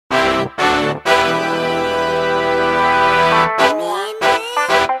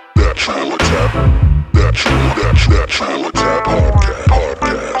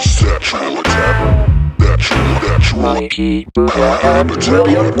Mikey, Booyah, and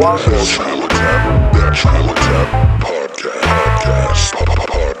William Waffles.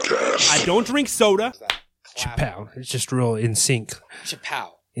 I don't drink soda. Chappelle. It's just real in sync.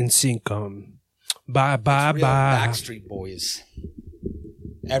 Chappelle. In sync. Bye. Backstreet Boys.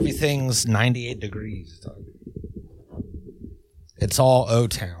 Everything's 98 degrees. It's all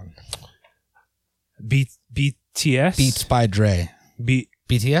O-Town. BTS? Beats by Dre.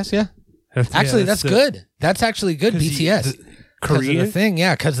 BTS, yeah? Actually, that's good. That's actually good, BTS. Korean? Of the thing,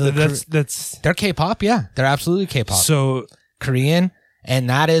 yeah, because of the... They're K-pop, yeah. They're absolutely K-pop. So... Korean, and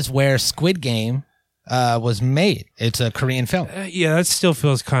that is where Squid Game was made. It's a Korean film. Yeah, that still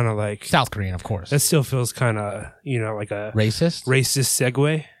feels kind of like... South Korean, of course. That still feels kind of, like a... Racist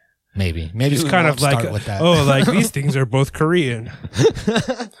segue. Maybe it's kind of like, like these things are both Korean.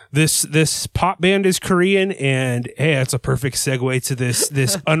 This pop band is Korean, and hey, that's a perfect segue to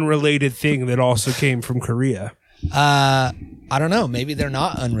this unrelated thing that also came from Korea. I don't know. Maybe they're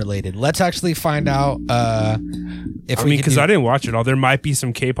not unrelated. Let's actually find out. Because I didn't watch it all. There might be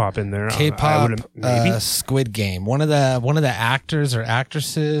some K-pop in there. K-pop, maybe Squid Game. One of the actors or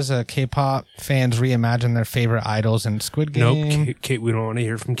actresses, K-pop fans reimagine their favorite idols in Squid Game. Nope, we don't want to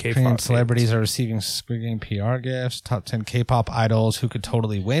hear from K-pop. Korean celebrities are receiving Squid Game PR gifts. Top 10 K-pop idols who could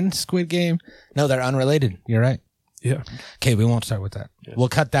totally win Squid Game. No, they're unrelated. You're right. Yeah. Okay, we won't start with that. Yeah. We'll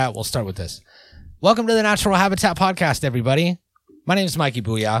cut that. We'll start with this. Welcome to the Natural Habitat Podcast, everybody. My name is Mikey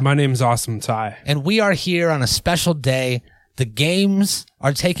Booyah. My name is Awesome Ty. And we are here on a special day. The games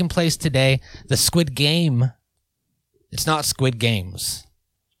are taking place today. The Squid Game. It's not Squid Games.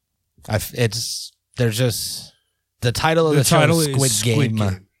 There's just the title of the show is Squid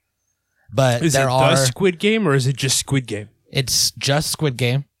Game. But is there it are the Squid Game or is it just Squid Game? It's just Squid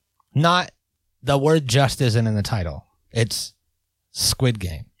Game. Not the word just isn't in the title. It's Squid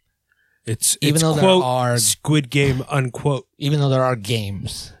Game. It's though quote, there are Squid Game, unquote. Even though there are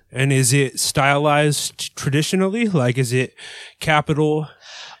games. And is it stylized traditionally? Like, is it capital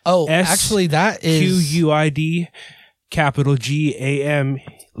actually, that is QUID, capital GAM,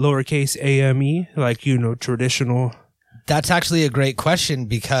 lowercase AME, like, traditional? That's actually a great question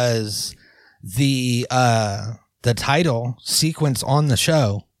because the title sequence on the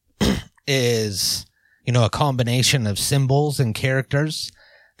show is, a combination of symbols and characters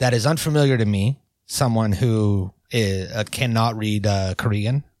that is unfamiliar to me, someone who cannot read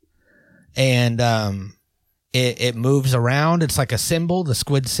Korean. And it moves around. It's like a symbol, the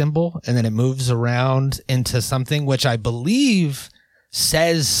squid symbol, and then it moves around into something which I believe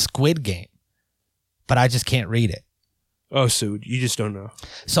says Squid Game, but I just can't read it. Oh, so you just don't know.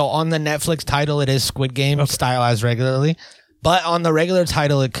 So on the Netflix title, it is Squid Game, stylized regularly. But on the regular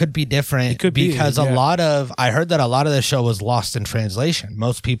title, it could be different. It could be, because I heard that a lot of the show was lost in translation.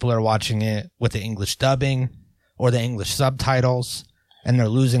 Most people are watching it with the English dubbing or the English subtitles, and they're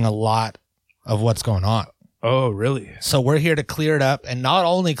losing a lot of what's going on. Oh, really? So we're here to clear it up, and not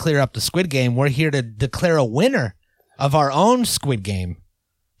only clear up the Squid Game, we're here to declare a winner of our own Squid Game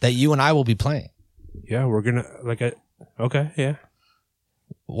that you and I will be playing. Yeah, we're gonna okay, yeah.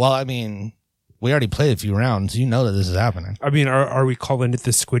 Well, I mean, we already played a few rounds. You know that this is happening. I mean, are we calling it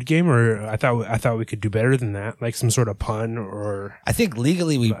the Squid Game, or I thought we could do better than that, like some sort of pun, or I think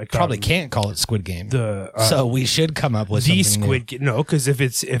legally we probably can't call it Squid Game. So we should come up with the something Squid Game. No, because if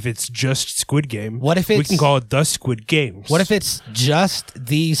it's just Squid Game, we can call it the Squid Games? What if it's just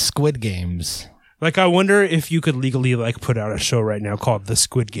the Squid Games? Like, I wonder if you could legally put out a show right now called The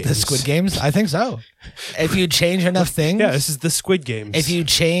Squid Games. The Squid Games? I think so. If you change enough things. Yeah, this is The Squid Games. If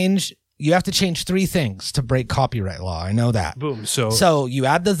you have to change 3 things to break copyright law. I know that. Boom. So you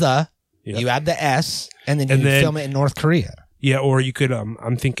add the, yep. You add the S, and then you film it in North Korea. Yeah, or you could,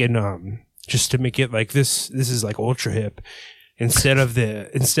 I'm thinking, just to make it like this is like ultra hip. Instead of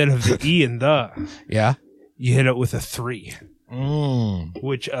the E and the. Yeah. You hit it with a 3.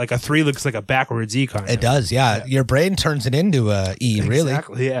 Which, like, a 3 looks like a backwards E kind of. It does, yeah. Your brain turns it into a E, really.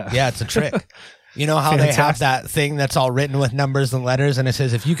 Exactly, yeah. Yeah, it's a trick. You know how they have that thing that's all written with numbers and letters, and it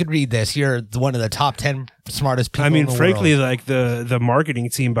says, if you could read this, you're one of the top 10 smartest people in the frankly, world. like, the marketing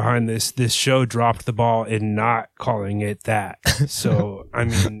team behind this show dropped the ball in not calling it that. So, I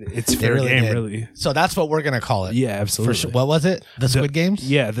mean, it's fair game, really. So that's what we're going to call it. Yeah, absolutely. For sure. What was it? The Squid Games?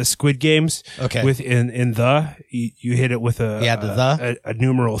 Yeah, the Squid Games. Okay. With you hit it with a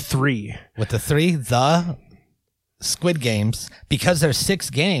numeral 3. With the 3, the Squid Games, because there's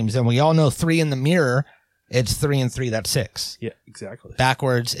 6 games, and we all know 3 in the mirror, it's 3 and 3, that's 6. Yeah, exactly.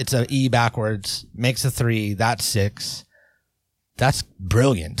 Backwards, it's a E backwards, makes a 3, that's 6. That's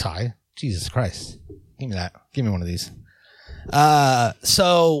brilliant, Ty. Jesus Christ. Give me that. Give me one of these.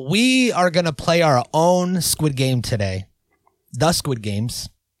 So we are going to play our own Squid Game today. The Squid Games.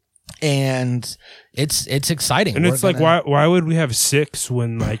 And it's exciting. And it's like, why would we have 6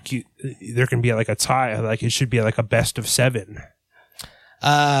 when like there can be like a tie? Like it should be like a best of 7.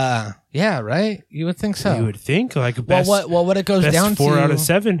 Yeah, right. You would think so. You would think like a best. Well, what it goes best down 4 to out of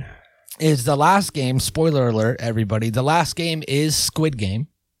 7 is the last game. Spoiler alert, everybody! The last game is Squid Game,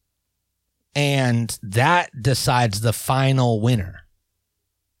 and that decides the final winner.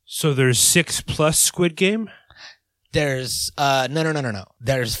 So there's 6 plus Squid Game. There's no.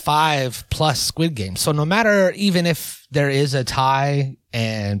 There's 5 plus Squid Game. So no matter, even if there is a tie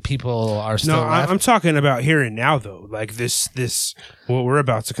and people are still left. I'm talking about here and now though. Like this what we're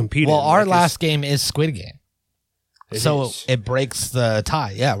about to compete in. Well, our like last game is Squid Game. So is. it breaks the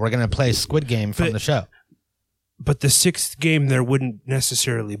tie. Yeah, we're going to play Squid Game from the show. But the 6th game there wouldn't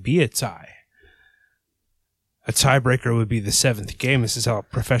necessarily be a tie. A tiebreaker would be the 7th game. This is how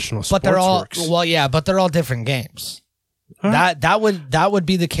professional sports works. Well, yeah, but they're all different games. Huh? That would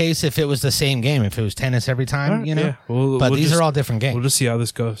be the case if it was the same game. If it was tennis every time, you know. Yeah. But these are all different games. We'll just see how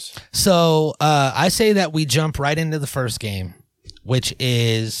this goes. So I say that we jump right into the first game, which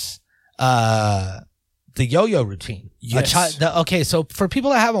is the yo-yo routine. Yes. Okay, so for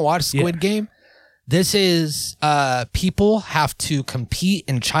people that haven't watched Squid Game, this is people have to compete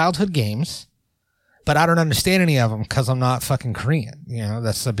in childhood games. But I don't understand any of them because I'm not fucking Korean. You know,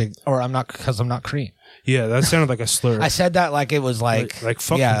 that's a big, or I'm not because I'm not Korean. Yeah, that sounded like a slur. I said that like it was like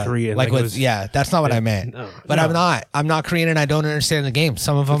fucking Korean. Like with, that's not what I meant. No, but no. I'm not Korean and I don't understand the game.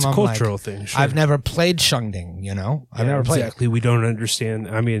 Some of them it's I'm a cultural like, thing. Sure. I've never played Shungding, you know? I've never played exactly. We don't understand.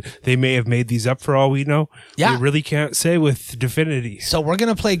 I mean, they may have made these up for all we know. Yeah. We really can't say with definity. So we're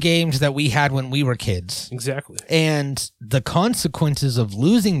going to play games that we had when we were kids. Exactly. And the consequences of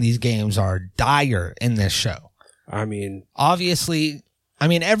losing these games are dire in this show. I mean, obviously,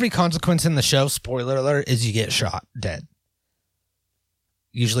 every consequence in the show, spoiler alert, is you get shot dead.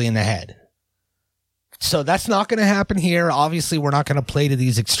 Usually in the head. So that's not going to happen here. Obviously, we're not going to play to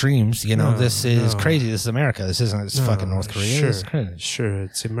these extremes. You know, this is crazy. This is America. This isn't fucking North Korea. Sure,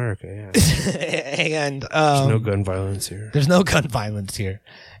 it's America, yeah. And there's no gun violence here. There's no gun violence here.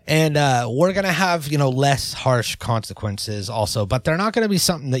 And we're going to have, less harsh consequences also. But they're not going to be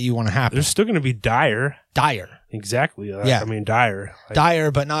something that you want to happen. They're still going to be dire. Dire. Exactly. Yeah. I mean, dire. Like, dire,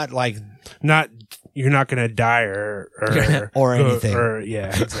 but not like... You're not going to die or anything.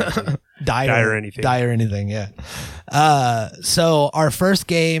 Yeah, exactly. Dire anything. Dire anything, yeah. So our first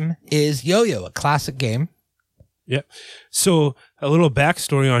game is Yo-Yo, a classic game. Yep. So a little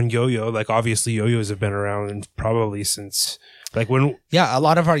backstory on Yo-Yo. Like, obviously, Yo-Yos have been around probably since... Like when... Yeah, a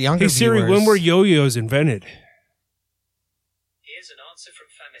lot of our younger viewers... Hey, Siri, when were Yo-Yos invented? Here's an answer from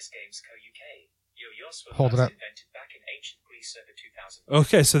Famous Games Co. UK. Yo-Yos were Hold it up. invented back in ancient Greece over 2000.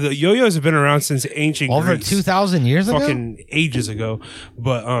 Okay, so the yo-yos have been around since ancient over Greece. 2,000 years ago? Fucking ages ago.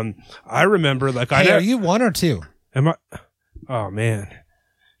 But I remember like are you 1 or 2? Am I? Oh man,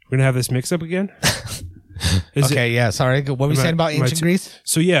 we're gonna have this mix up again. Yeah. Sorry. What were you saying about ancient Greece?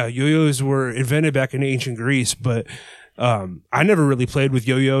 So yeah, yo-yos were invented back in ancient Greece, but I never really played with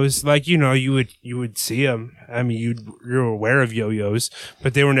yo-yos. Like, you would see them. I mean, you're aware of yo-yos,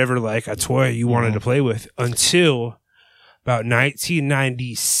 but they were never like a toy you wanted to play with until about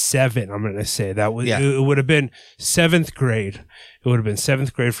 1997. I'm going to say that was, it would have been 7th grade. It would have been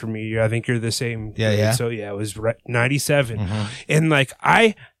 7th grade for me. I think you're the same. Yeah. Yeah. So yeah, it was 97. And like,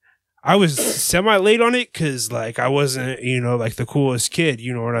 I was semi late on it because like I wasn't, like the coolest kid,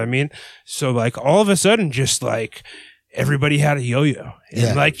 you know what I mean? So like all of a sudden, just like everybody had a yo-yo,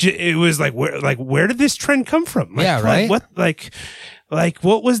 and like it was like where did this trend come from? Like, yeah, right. What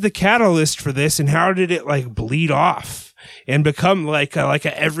what was the catalyst for this, and how did it like bleed off and become like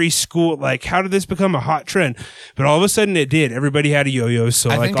a every school? Like, how did this become a hot trend? But all of a sudden, it did. Everybody had a yo-yo.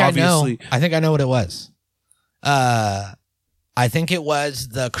 So obviously, I think I know what it was. I think it was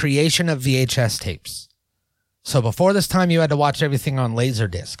the creation of VHS tapes. So before this time, you had to watch everything on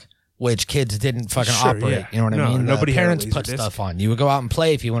Laserdisc, which kids didn't fucking operate. Yeah. You know what I mean? Nobody parents put stuff on. You would go out and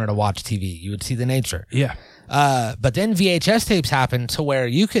play if you wanted to watch TV. You would see the nature. Yeah. But then VHS tapes happened to where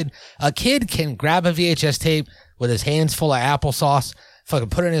a kid can grab a VHS tape with his hands full of applesauce, fucking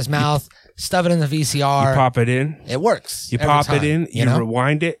put it in his mouth, stuff it in the VCR. You pop it in. It works. You pop it in, you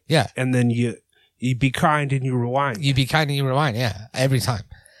rewind it. Yeah. And then you be kind and you rewind. You be kind and you rewind. Yeah. Every time.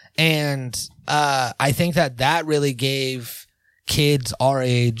 And I think that really gave kids our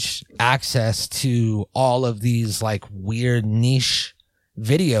age access to all of these like weird niche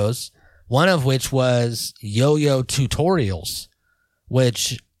videos, one of which was yo-yo tutorials,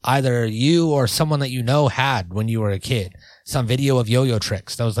 which either you or someone that you know had when you were a kid. some video of yo-yo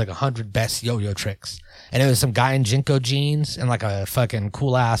tricks. That was like 100 best yo-yo tricks. And it was some guy in Jinko jeans and like a fucking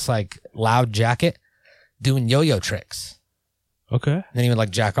cool ass, like loud jacket doing yo-yo tricks. Okay. And then he would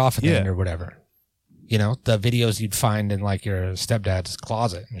like jack off at the Yeah. end or whatever. You know, the videos you'd find in like your stepdad's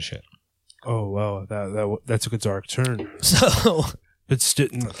closet and shit. Oh, wow. That took a dark turn. So But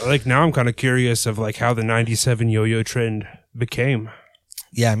like now I'm kind of curious of like how the 97 yo-yo trend became.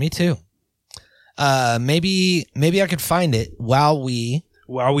 yeah, me too. Maybe I could find it while we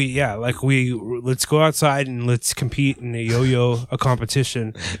Let's go outside and let's compete in a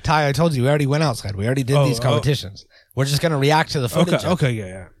competition. Ty, I told you we already went outside. We already did these competitions. We're just gonna react to the footage. Okay,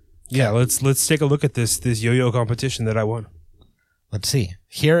 yeah. Let's take a look at this yo-yo competition that I won. Let's see.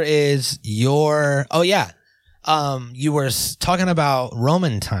 Here is your. Oh yeah, you were talking about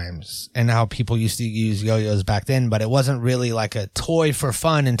Roman times and how people used to use yo-yos back then, but it wasn't really like a toy for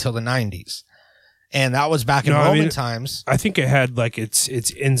fun until the 90s, and that was back in Roman times. I think it had like its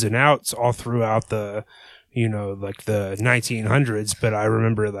ins and outs all throughout the, like the 1900s. But I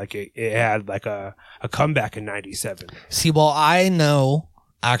remember like it had like a comeback in 97. See, well, I know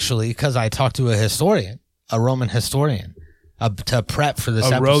actually because I talked to a Roman historian, to prep for this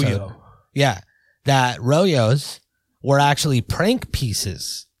episode. Royo. Yeah, that royos were actually prank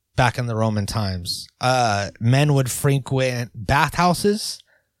pieces back in the Roman times. Men would frequent bathhouses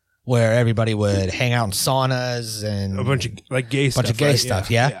where everybody would hang out in saunas and A bunch of like gay stuff.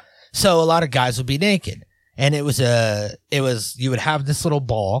 Yeah. So a lot of guys would be naked, and it was you would have this little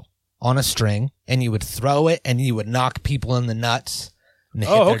ball on a string, and you would throw it, and you would knock people in the nuts. And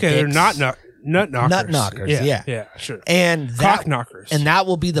Oh, okay. They're nut knockers. Nut knockers, yeah. Yeah, sure. And Cock knockers. and that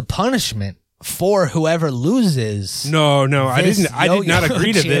will be the punishment for whoever loses. No, I this did not yo-yo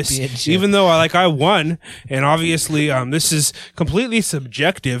agree to this, championship. even though I won. And obviously, this is completely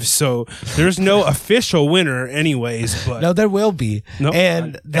subjective. So there's no official winner anyways, but No, there will be. No,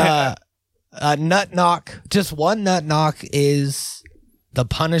 And the nut knock, just one nut knock is the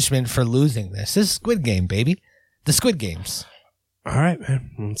punishment for losing this. This is Squid Game, baby. The Squid Games. all right,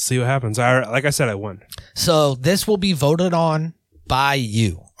 man, let's see what happens. Like I said, I won. So this will be voted on by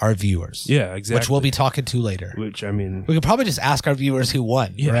you, our viewers. Yeah, exactly. Which we'll be talking to later. Which, I mean, We could probably just ask our viewers who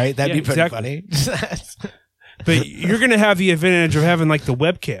won, Yeah, right? That'd yeah, be pretty exactly. funny. but you're going to have the advantage of having like the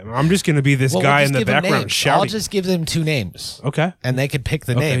webcam. I'm just going to be this Well, guy we'll in just the give them background names. shouting. I'll just give them two names, Okay. and they could pick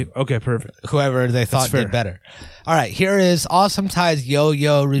the name. Okay, perfect. Whoever they thought fair. did better. All right, here is Awesome Ty's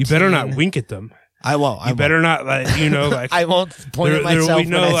yo-yo routine. You better not wink at them. I won't. You better not, like, like. I won't point at myself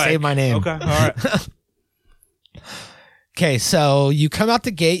when I say my name. Okay, all right. Okay, so you come out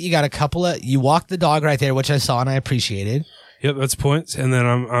the gate. You got you walk the dog right there, which I saw and I appreciated. Yep, that's points. And then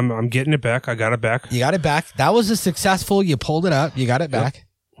I'm getting it back. I got it back. You got it back. That was a successful. You pulled it up. You got it back.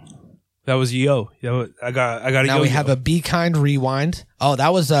 That was yo. I got a Now yo. we have a Be Kind rewind. Oh,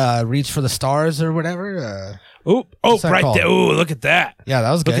 that was Reach for the Stars or whatever. What's that right called? there. Oh, look at that. Yeah,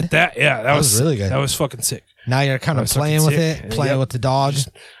 that was Look good. at that. Yeah, that was really good. That was fucking sick. Now you're kind of was playing fucking with sick. it, playing Yep. with the dog.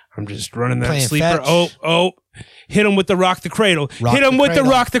 I'm just running that Playing sleeper. fetch. Oh. Hit him with the rock the cradle. Rock Hit him the with the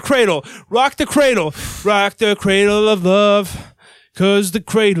cradle. rock the cradle. Rock the cradle. Rock the cradle of love. 'Cause the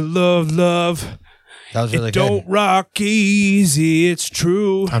cradle of love. That was really It good. don't rock easy. It's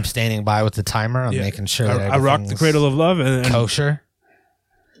true. I'm standing by with the timer. I'm Yeah. making sure that I rocked the cradle of love and kosher.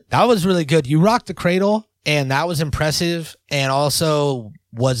 That was really good. You rocked the cradle, and that was impressive, and also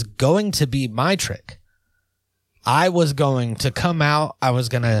was going to be my trick. I was going to come out. I was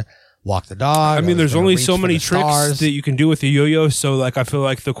going to walk the dog. I mean, was there's gonna only reach so for many the tricks stars. that you can do with a yo-yo. So, like, I feel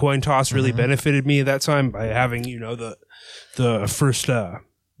like the coin toss really Mm-hmm. benefited me at that time by having, the first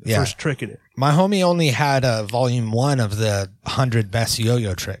first trick in it. My homie only had volume 1 of the 100 best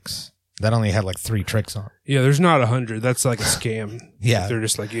yo-yo tricks. That only had like 3 tricks on. Yeah, there's not 100. That's like a scam. Yeah. They're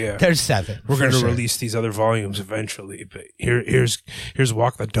just like, yeah, There's 7. we're going to for sure. release these other volumes eventually. But here's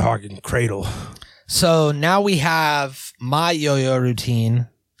Walk the Dog and Cradle. So now we have my yo-yo routine.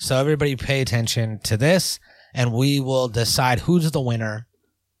 So everybody pay attention to this, and we will decide who's the winner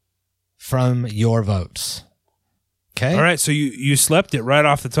from your votes. Okay? All right, so you slept it right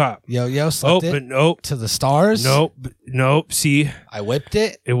off the top. Yo-yo slipped But it nope. to the stars. Nope. See, I whipped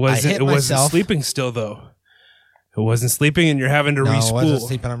it. it wasn't. I hit It wasn't myself. sleeping still though. It wasn't sleeping, and you're having to No, I wasn't respool.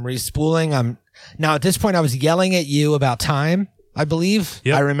 sleeping. I'm respooling. Now at this point, I was yelling at you about time. I believe.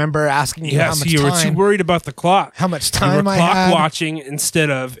 Yep. I remember asking you Yeah, how so much you were too time. worried about the clock. How much You time were I clock had. watching instead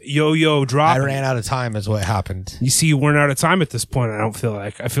of yo-yo I dropping. ran out of time, is what happened. You see, you weren't out of time at this point. I don't feel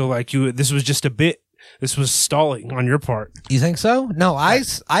like. I feel like this was just a bit. This was stalling on your part. You think so? No, I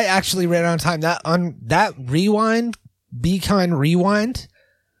actually ran out of time. That rewind, Be Kind rewind,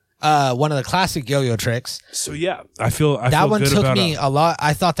 one of the classic yo-yo tricks. So yeah, I feel That one good took about me a lot.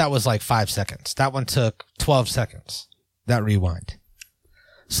 I thought that was like 5 seconds. That one took 12 seconds. That rewind.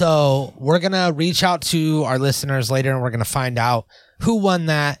 So we're going to reach out to our listeners later and we're going to find out who won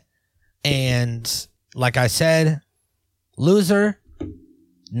that. And like I said, loser,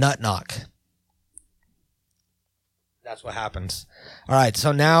 nut knock. That's what happens. All right.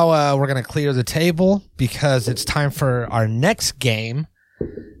 So now we're going to clear the table because it's time for our next game.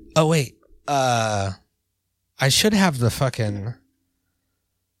 Oh, wait. I should have the fucking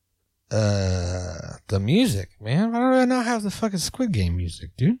the music, man. Why do I not have the fucking Squid Game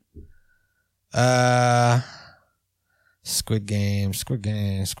music, dude? Squid Game.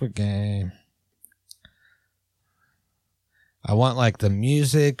 I want like the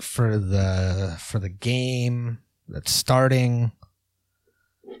music for the game that's starting.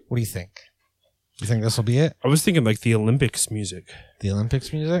 What do you think? You think this will be it? I was thinking like the Olympics music. The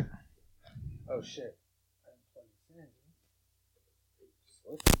Olympics music? Oh shit.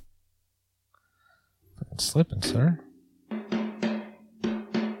 Slipping, sir.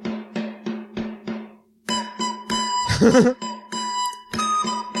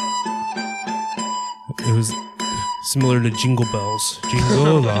 It was similar to Jingle Bells.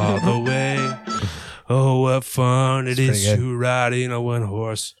 Jingle all the way. Oh, what fun it is to ride in a one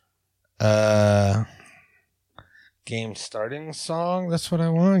horse. Game starting song. That's what I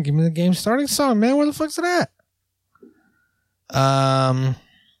want. Give me the game starting song, man. Where the fuck's it at?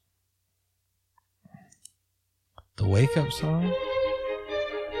 The wake up song?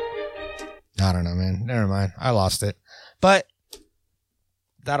 I don't know, man. Never mind. I lost it. But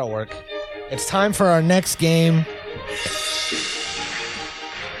that'll work. It's time for our next game.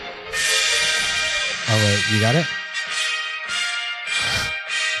 Oh, wait. You got it?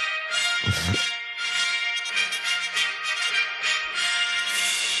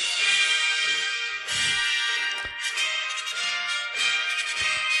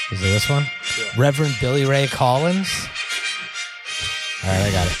 Is it this one? Yeah. Reverend Billy Ray Collins? All right,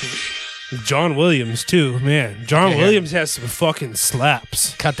 I got it. John Williams, too. Man, John Yeah. Williams has some fucking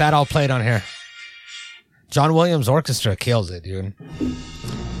slaps. Cut that. I'll play it on here. John Williams Orchestra kills it, dude.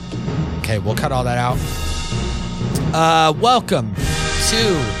 Okay, we'll cut all that out. Welcome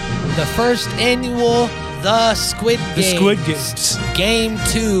to the first annual The Squid Games. The Squid Games. Game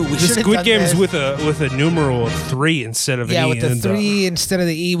 2. The Squid Games with a numeral of 3 instead of an E. with the and, 3 instead of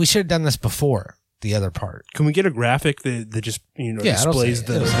the E. We should have done this before the other part. Can we get a graphic that just displays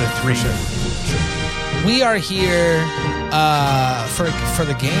the 3? We are here for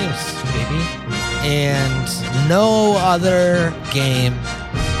the games, baby. And no other game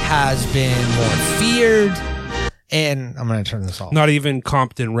has been more feared. And I'm going to turn this off. Not even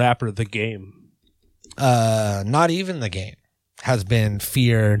Compton Rapper, the game. Not even the game has been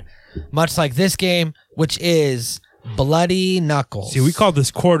feared, much like this game, which is Bloody Knuckles. See, we call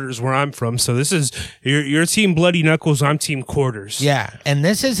this Quarters where I'm from, so this is your team Bloody Knuckles, I'm team Quarters. Yeah, and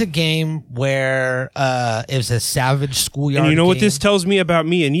this is a game where it was a savage schoolyard. And you know what game. this tells me about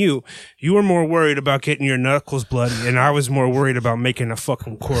me and you? You were more worried about getting your knuckles bloody, and I was more worried about making a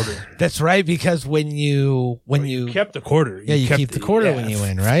fucking quarter. That's right, because when you kept the quarter. you kept keep the quarter when you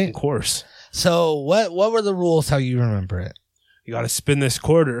win, right? Of course. So what were the rules? How you remember it? You got to spin this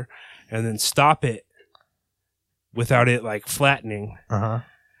quarter and then stop it without it like flattening.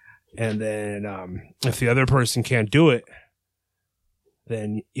 And then if the other person can't do it,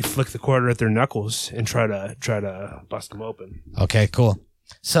 then you flick the quarter at their knuckles and try to bust them open. Okay, cool.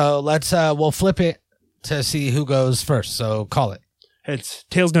 So let's we'll flip it to see who goes first. So call it. Heads.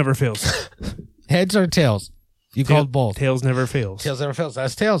 Tails never fails. Heads or tails? You called both. Tails never fails. Tails never fails.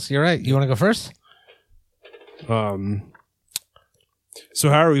 That's tails. You're right. You want to go first? So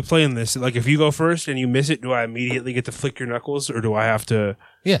how are we playing this? Like, if you go first and you miss it, do I immediately get to flick your knuckles, or do I have to?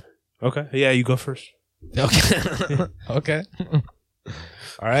 Yeah. Okay. Yeah, you go first. Okay. Okay.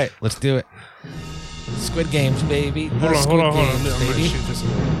 All right. Let's do it. Squid Games, baby. Hold on. Games, I'm gonna baby. shoot this.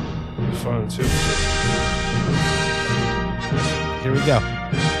 It's fun too. Here we go.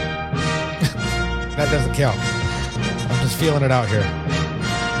 That doesn't count. I'm just feeling it out here.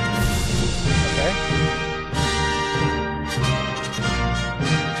 Okay.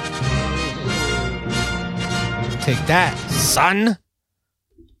 Take that, son.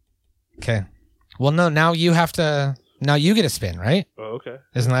 Okay. Well, no, now you have to. Now you get a spin, right? Oh, okay.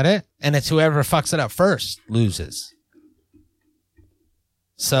 Isn't that it? And it's whoever fucks it up first loses.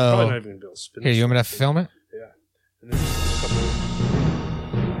 Probably not So even gonna be able to spin. here, this. you want me to film it? Yeah. And then a couple-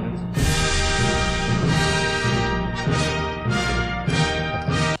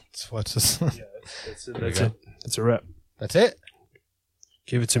 What's this? Yeah, that's it. That's a wrap. That's it.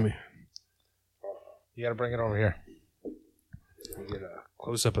 Give it to me. You gotta bring it over here. Let me get a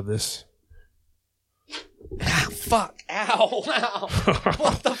close up of this. Ah, fuck. Ow. Ow.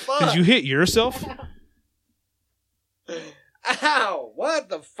 What the fuck? Did you hit yourself? Ow. What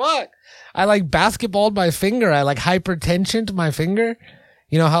the fuck? I like basketballed my finger. I like hypertensioned my finger.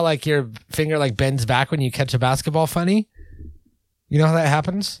 You know how like your finger like bends back when you catch a basketball funny? You know how that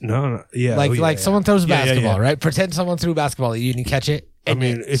happens? No. Yeah. Like someone throws a Yeah, basketball, yeah. right? Pretend someone threw a basketball at you and you catch it. I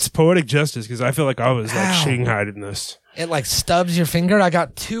mean, it's poetic justice because I feel like I was like Ow. shanghaied in this. It like stubs your finger. I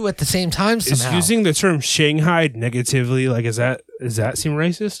got two at the same time Is somehow. using the term shanghaied negatively, like, does that seem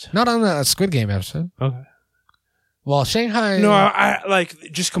racist? Not on the Squid Game episode. Okay. Well, Shanghai. No, I like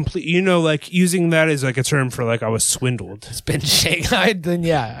just complete, like using that as like a term for like I was swindled. It's been Shanghaied, then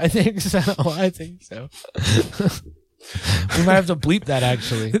yeah, I think so. I think so. We might have to bleep that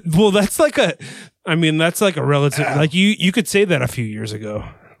actually. Well, that's like a relative, like you could say that a few years ago.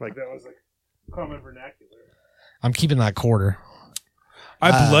 Like that was like common vernacular. I'm keeping that quarter.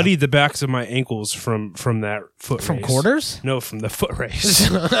 I bloodied the backs of my ankles from that foot From race. quarters? No, from the foot race.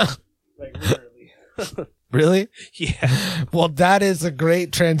 Like literally. Really? Yeah. Well, that is a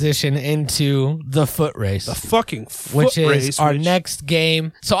great transition into the foot race, The fucking foot which is race. our next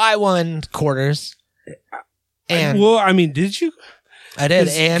game. So I won quarters. And well, I mean, did you? I did.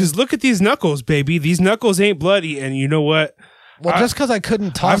 And Because look at these knuckles, baby. These knuckles ain't bloody, and you know what? well, just because I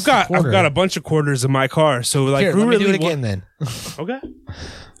couldn't toss I've the quarter. got a bunch of quarters in my car, so like, Here, who let me really do it again then. Okay.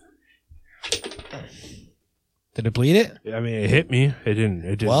 Did it bleed it? I mean, it hit me. It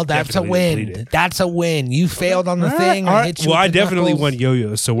didn't. Well, that's a definitely didn't win. bleed it. That's a win. You failed on the All right, thing. all I right. hit you Well, with I the definitely knuckles. won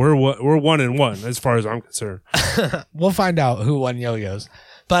yo-yos, so we're 1-1 as far as I'm concerned. We'll find out who won yo-yos.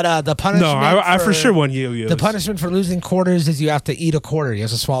 But the punishment. No, I for sure won yo-yos. The punishment for losing quarters is you have to eat a quarter. You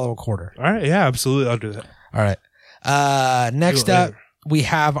have to swallow a quarter. All right, yeah, absolutely, I'll do that. All right. Next Do it up, later. we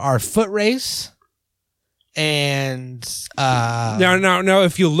have our foot race. And Now,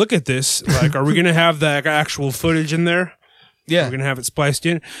 if you look at this, like, are we gonna have the actual footage in there? yeah. We're gonna have it spliced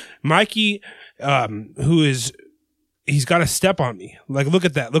in. Mikey, he's got a step on me. Like, look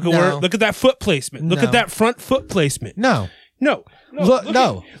at that. Look at that foot placement. Look No. at that front foot placement. No. No. Look,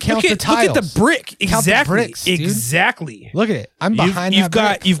 no. Count the tiles. Look at the brick. Count the Exactly. bricks, dude. Exactly. Look at it. I'm behind You've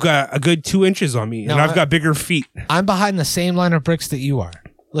that brick. got a good 2 inches on me, No, and I've got bigger feet. I'm behind the same line of bricks that you are.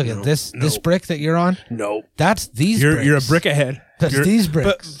 Look at this brick that you're on. No. That's these bricks. You're a brick ahead. That's these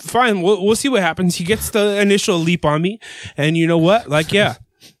bricks. But fine, we'll see what happens. He gets the initial leap on me, and you know what? Like, yeah,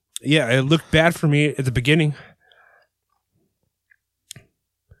 it looked bad for me at the beginning.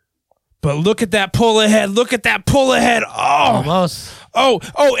 But look at that pull ahead. Look at that pull ahead. Oh, Almost. oh,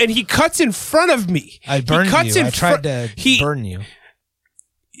 and he cuts in front of me. I burned he cuts you. in I tried to he, burn you.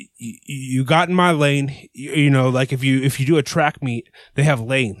 You got in my lane. You know, like if you do a track meet, they have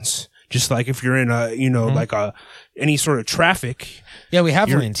lanes. Just like if you're in a, like any sort of traffic. Yeah, we have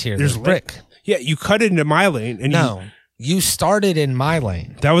You're- lanes here. there's There's brick. Yeah, you cut into my lane, and No, you started in my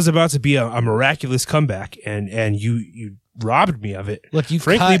lane. that was about to be a miraculous comeback, and you robbed me of it. Look, you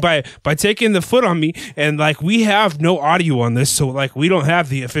frankly cut- by taking the foot on me, and like we have no audio on this, so like we don't have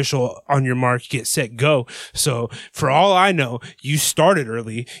the official on your mark, get set, go. So for all I know, you started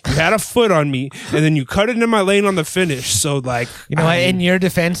early, you had a foot on me, and then you cut into my lane on the finish. So like, You know, in your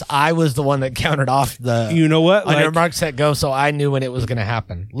defense, I was the one that counted off the. you know what? on your Like, mark, set, go. So I knew when it was going to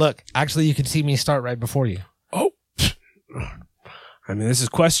happen. Look, actually, you could see me start right before you. oh, I mean, this is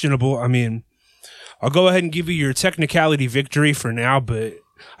questionable. I mean, I'll go ahead and give you your technicality victory for now, but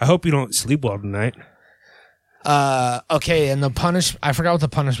I hope you don't sleep well tonight. Okay, and I forgot what the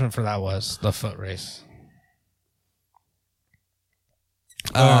punishment for that was. The foot race.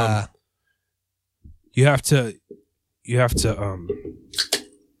 You have to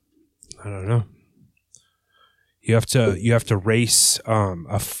I don't know. You have to race a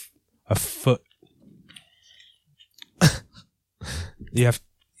foot.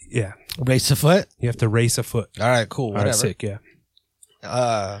 Race a foot. You have to race a foot. All right, cool. All right, Whatever. sick, yeah.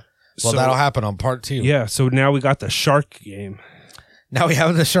 Well, So- that'll happen on part 2. Yeah, so now we got the shark game. Now we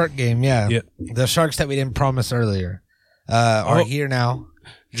have the shark game. Yeah. Yep. The sharks that we didn't promise earlier are Oh. here now.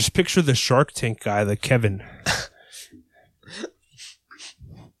 Just picture the Shark Tank guy, the Kevin.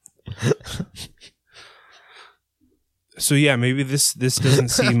 So yeah, maybe this doesn't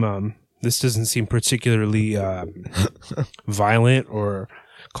seem particularly violent or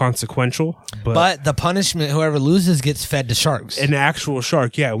consequential, But the punishment, whoever loses gets fed to sharks. an actual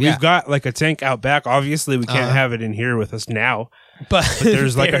shark. Yeah, we've Yeah. got like a tank out back. Obviously, we can't have it in here with us now. but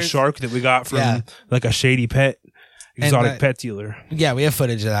There's like a shark that we got from Yeah. like a shady exotic that- pet dealer. Yeah, we have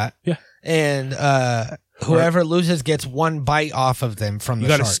footage of that. Yeah. And Whoever loses gets one bite off of them from the You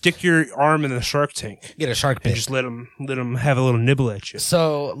got to shark. stick your arm in the shark tank Get a shark and bit. just let them have a little nibble at you.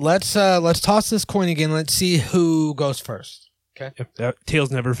 So let's toss this coin again. Let's see who goes first. Okay. Yep, that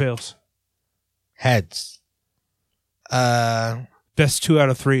tails never fails. Heads. Best 2 out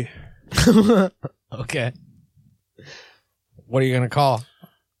of 3. Okay. What are you gonna call?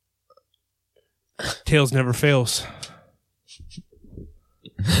 Tails never fails.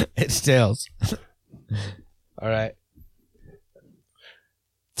 It's tails. All right.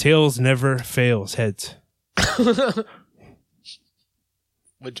 Tails never fails. Heads.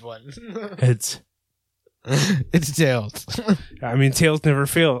 Which one? Heads. It's tails. I mean, tails never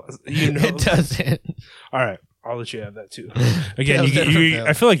fail. You know. It doesn't. All right, I'll let you have that too. Again, Tails never fail.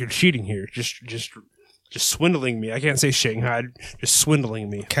 I feel like you're cheating here. Just swindling me. I can't say Shanghai. Just swindling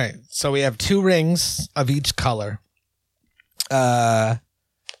me. Okay, so we have 2 rings of each color. Let's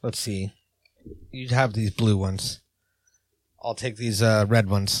see. You have these blue ones. I'll take these red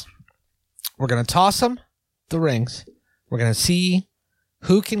ones. We're gonna toss them, the rings. We're gonna see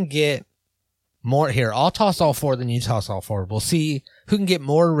who can get more. Here, I'll toss all 4, then you toss all 4. We'll see who can get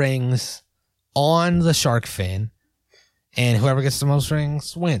more rings on the shark fin. And whoever gets the most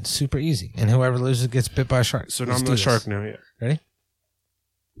rings wins. Super easy. And whoever loses gets bit by a shark. So now Let's I'm do the this. shark now. Yeah, Ready?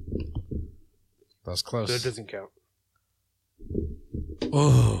 That was close. so it doesn't count.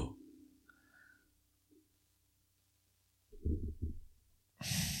 Oh.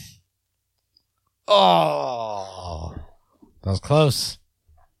 Oh. That was close.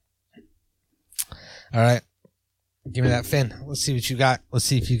 All right. Give me that fin. Let's see what you got. Let's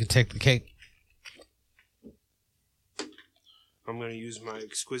see if you can take the cake. I'm gonna use my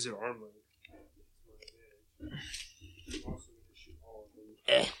exquisite arm length.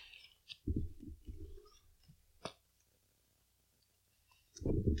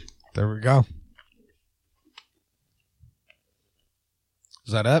 There we go.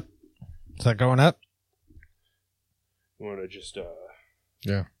 Is that up? Is that going up? You want to just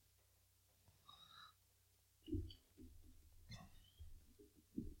Yeah.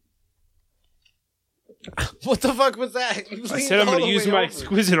 What the fuck was that? I said I'm going to use my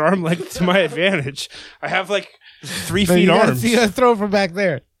exquisite arm length to my advantage. I have like 3 feet arms. You gotta throw from back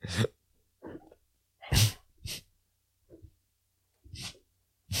there.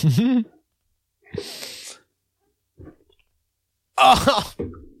 Oh.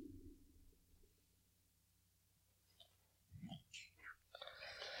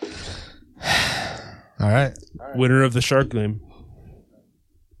 All right. Winner of the shark game.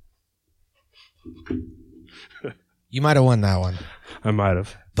 You might have won that one. I might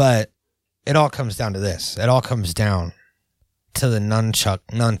have. But it all comes down to this. It all comes down to the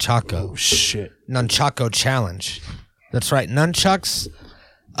nunchako Shit. challenge. That's right. Nunchucks,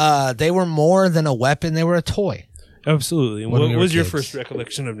 they were more than a weapon. They were a toy. Absolutely. When What we were was your kids. first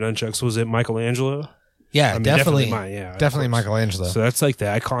recollection of nunchucks? Was it Michelangelo? Yeah, I mean, definitely. mine, yeah, of Definitely course. Michelangelo. So that's like the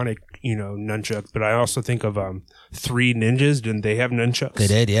iconic, nunchuck. But I also think of 3 Ninjas. Didn't they have nunchucks? They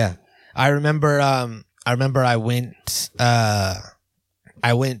did, yeah. I remember I went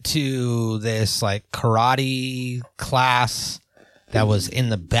to this like karate class that was in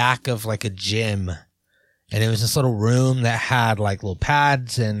the back of like a gym, and it was this little room that had like little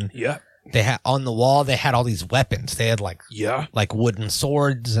pads, and Yeah. they had on the wall they had all these weapons. They had like Yeah. wooden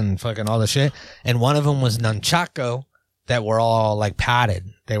swords and fucking all the shit, and one of them was nunchako that were all like padded.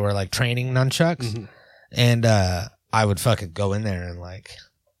 They were like training nunchucks, Mhm. and I would fucking go in there and like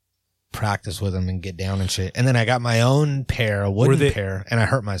practice with them and get down and shit. And then I got my own pair, a wooden pair, and I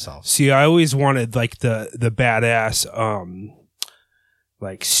hurt myself. See, I always wanted like the badass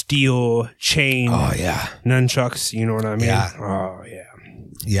like steel chain Oh yeah, nunchucks, you know what I mean? Yeah. Oh yeah.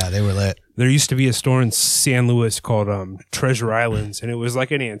 yeah, they were lit. There used to be a store in San Luis called Treasure Islands, and it was like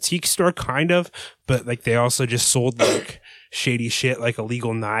an antique store kind of, but like they also just sold like shady shit like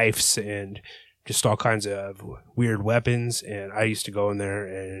illegal knives and just all kinds of weird weapons. And I used to go in there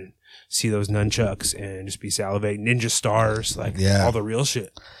and see those nunchucks and just be salivating. Ninja stars, like Yeah. all the real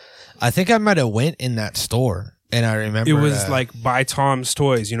shit. I think I might have went in that store, and I remember It was like by Tom's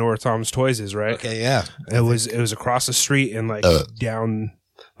Toys. You know where Tom's Toys is, right? okay, yeah, It was across the street and like down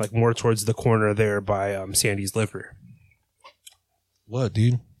like more towards the corner there by Sandy's Liquor. what,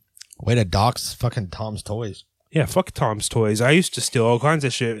 dude? Way to dox fucking Tom's Toys. Yeah, fuck Tom's Toys. I used to steal all kinds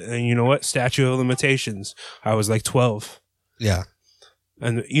of shit, and you know what? Statute of limitations. I was like 12, Yeah,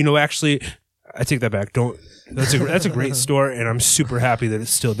 and actually, I take that back. Don't. That's a great store, and I'm super happy that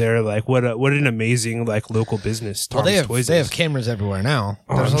it's still there. Like, what an amazing like local business. Tom's Toys they is. have cameras everywhere now.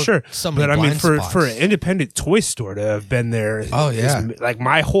 Oh, I'm sure. So many but I mean, blind for spots. an independent toy store to have been there, Oh, yeah. is, like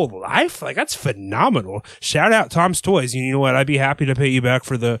my whole life, like that's phenomenal. Shout out Tom's Toys. You know what? I'd be happy to pay you back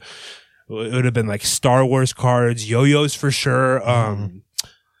for the. It would have been like Star Wars cards, yo-yos for sure.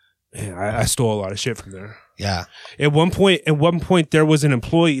 Man, I stole a lot of shit from there. Yeah. At one point, there was an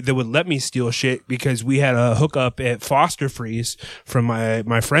employee that would let me steal shit because we had a hookup at Foster Freeze from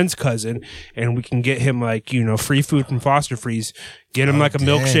my friend's cousin, and we can get him like, you know, free food from Foster Freeze, get him like a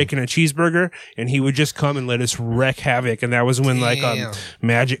milkshake and a cheeseburger, and he would just come and let us wreck havoc. And that was when like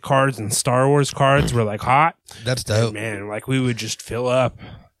Magic cards and Star Wars cards were like hot. That's dope. And, man, like we would just fill up.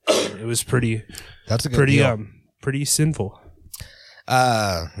 It was pretty. That's a good deal. Pretty sinful.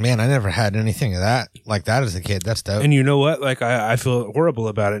 Man, I never had anything of that like that as a kid. That's dope. And you know what? Like I feel horrible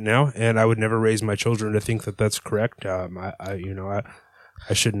about it now, and I would never raise my children to think that that's correct. I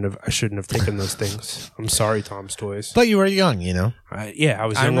shouldn't have taken those things. I'm sorry, Tom's Toys. But you were young, you know. I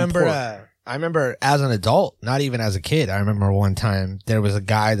was. Young I remember as an adult, not even as a kid. I remember one time there was a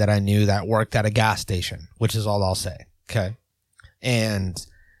guy that I knew that worked at a gas station, which is all I'll say. Okay, and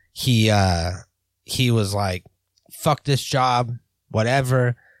he was like, "Fuck this job."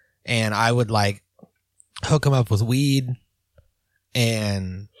 Whatever, and I would like hook him up with weed,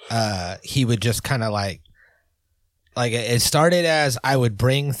 and he would just kind of like it started as I would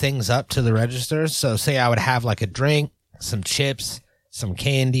bring things up to the register. So say I would have like a drink, some chips, some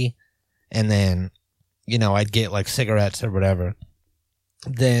candy, and then, you know, I'd get like cigarettes or whatever.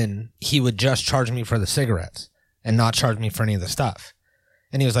 Then he would just charge me for the cigarettes and not charge me for any of the stuff.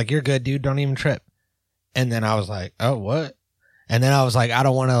 And he was like, "You're good, dude. Don't even trip." And then I was like, "Oh, what?" And then I was like, "I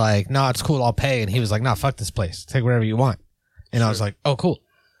don't want to like, no, it's cool. I'll pay." And he was like, "No, fuck this place. Take whatever you want." And I was like, "Oh, cool."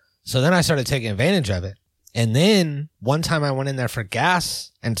 So then I started taking advantage of it. And then one time I went in there for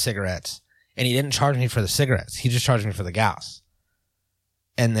gas and cigarettes, and he didn't charge me for the cigarettes. He just charged me for the gas.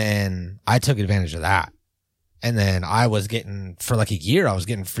 And then I took advantage of that. And then I was getting, for like a year, I was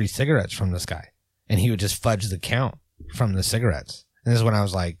getting free cigarettes from this guy. And he would just fudge the count from the cigarettes. And this is when I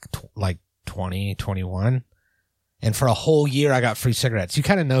was like 20, 21. And for a whole year, I got free cigarettes. You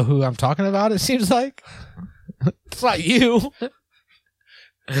kind of know who I'm talking about, it seems like. It's not you.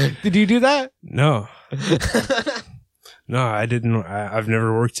 Did you do that? No. No, I didn't. I've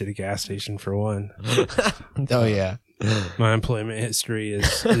never worked at a gas station, for one. Oh, yeah. My employment history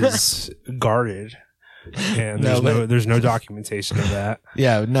is guarded. And there's no documentation of that.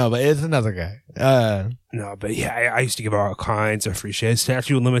 Yeah, no, but it's another guy. No, but yeah, I used to give out all kinds of free shit.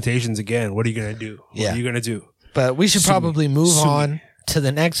 Statute of limitations again. What are you going to do? What are you going to do? But we should probably move on to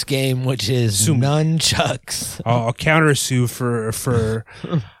the next game, which is nunchucks. I'll counter sue for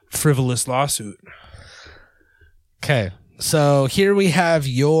frivolous lawsuit. Okay, so here we have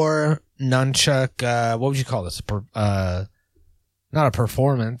your nunchuck. What would you call this? Not a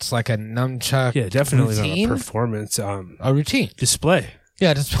performance, like a nunchuck. Yeah, definitely routine? not a performance. A routine. Display.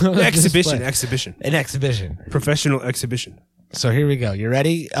 Yeah, just Exhibition. An exhibition. Professional exhibition. So here we go. You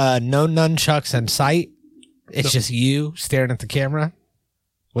ready? No nunchucks in sight. It's just you staring at the camera,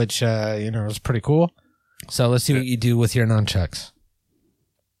 which, is pretty cool. So let's see what you do with your nunchucks.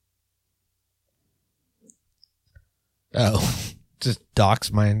 Oh, just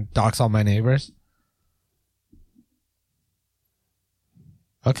dox all my neighbors.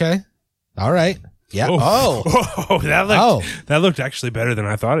 Okay. All right. Yeah. Oh, that looked actually better than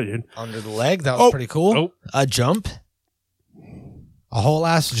I thought it did. Under the leg. That was pretty cool. Oh. A jump. A whole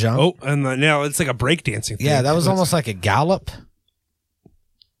ass jump. Oh, and now it's like a breakdancing thing. Yeah, that was almost like a gallop.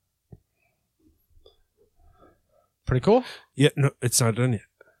 Pretty cool. Yeah, no, it's not done yet.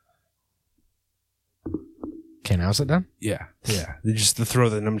 Okay, now is it done? Yeah. They just to throw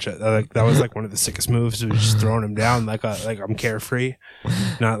the nunchuck. That was like one of the sickest moves. It was just throwing him down like I'm carefree,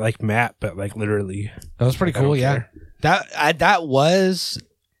 not like Matt, but like literally. That was pretty cool. Yeah, that was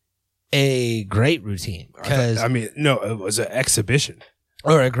a great routine because it was an exhibition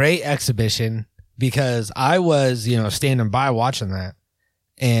or a great exhibition because I was standing by watching that,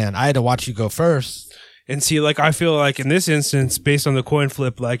 and I had to watch you go first. And see, like, I feel like in this instance, based on the coin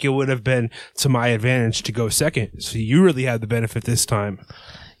flip, like, it would have been to my advantage to go second. So you really had the benefit this time.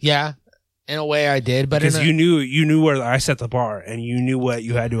 Yeah, in a way I did. But because you knew where I set the bar and you knew what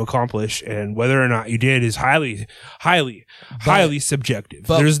you had to accomplish. And whether or not you did is highly subjective.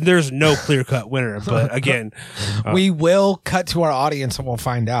 There's no clear-cut winner. But again. We will cut to our audience and we'll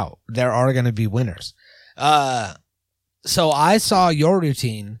find out. There are going to be winners. So I saw your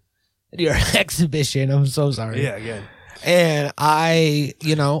routine. Your exhibition. I'm so sorry. Yeah, again. And I,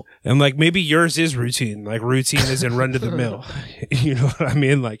 And like maybe yours is routine. Like routine is in run to the mill. You know what I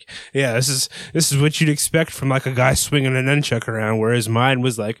mean? Like, yeah, this is what you'd expect from like a guy swinging a nunchuck around, whereas mine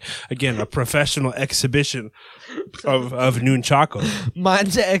was like, again, a professional exhibition of nunchaku.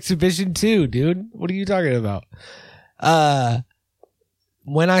 mine's an exhibition too, dude. What are you talking about?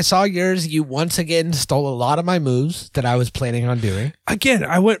 When I saw yours, you once again stole a lot of my moves that I was planning on doing. Again,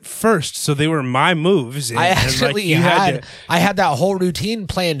 I went first, so they were my moves. And, I actually you had that whole routine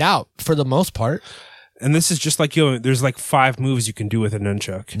planned out for the most part. and this is just like, there's like 5 moves you can do with a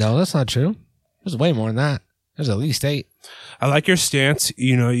nunchuck. No, that's not true. There's way more than that. There's at least 8. I like your stance.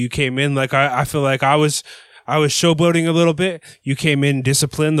 You came in like I feel like I was showboating a little bit. You came in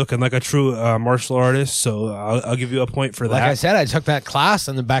disciplined, looking like a true martial artist. So I'll give you a point for that. Like I said, I took that class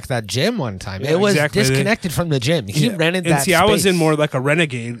in the back of that gym one time. Yeah, it was exactly. disconnected from the gym. He rented and that see, I was in space. more like a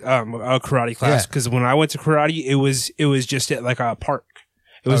renegade karate class Yeah. because when I went to karate, it was just at like a park.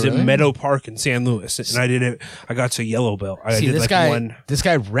 It was really? in Meadow Park in San Luis, and I did it. I got to yellow belt. I See, did this like guy, one. this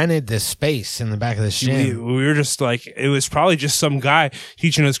guy rented this space in the back of this We, gym. we were just like, it was probably just some guy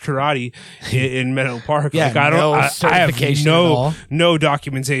teaching us karate in Meadow Park. Yeah, like, I no have certification at all. no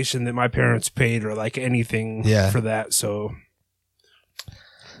documentation that my parents paid or like anything for that. So,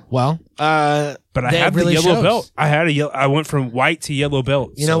 Well, but I that had really the yellow shows. belt. I went from white to yellow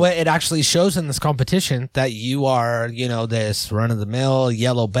belt. You know what? It actually shows in this competition that you are, this run of the mill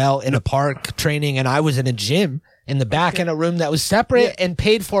yellow belt in a park training, and I was in a gym in the back in a room that was separate and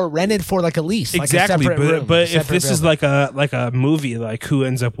paid for, rented for like a lease, Exactly, like a separate room, but a if this separate is building. like a movie, like who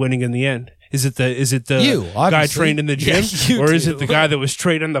ends up winning in the end? Is it the You, guy obviously. trained in the gym, Yeah, you or is do. it the guy that was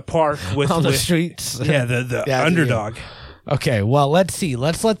trained in the park with on the with- streets, Yeah, the Yeah, underdog. Okay, well, let's see.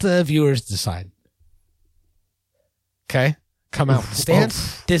 Let's let the viewers decide. Okay, come out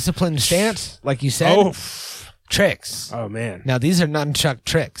stance, disciplined stance, like you said. Tricks. Oh man. Now these are nunchuck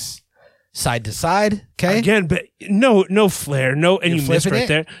tricks. Side to side. Okay. Again, but no flare, and You're you missed flipping right it?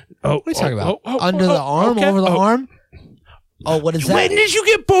 there. Oh, What are you talking about? Under the arm, okay. over the Oh. arm. Oh, what is that? When did you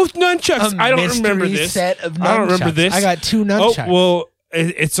get both nunchucks? A I don't remember mystery this. set of I don't remember nunchucks. this. I got 2 Oh nunchucks. well,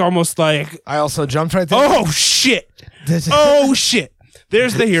 it's almost like I also jumped right there. oh shit. Oh shit.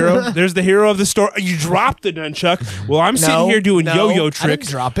 There's the hero. There's the hero of the story. You dropped the nunchuck. Well, I'm sitting here doing yo-yo I tricks. didn't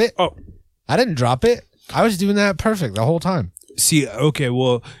drop it. Oh, I didn't drop it. I was doing that perfect the whole time. see, okay,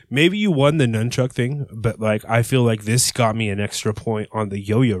 well, maybe you won the nunchuck thing, but like I feel like this got me an extra point on the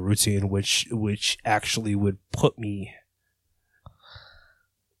yo-yo routine, which actually would put me.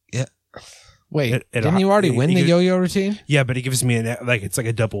 Wait, didn't you already win the yo-yo routine? Yeah, but it gives me it's like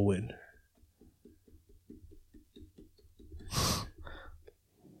a double win.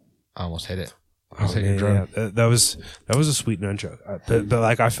 I almost hit it. Oh, yeah, that was a sweet nunchuck. But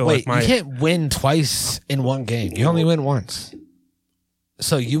like I feel Wait, like my you can't win twice in one game. You only win once.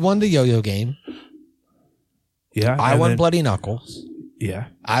 So you won the yo-yo game. yeah I and won then- Bloody Knuckles. Yeah,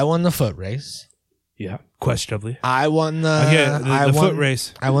 I won the foot race. yeah, questionably. I won the. Again, I the won, foot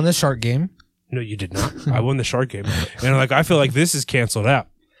race. I won the shark game. No, you did not. I won the shark game, and like I feel like this is canceled out.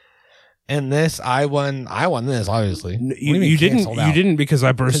 And this, I won this obviously. What do You, mean you didn't. canceled You out? didn't because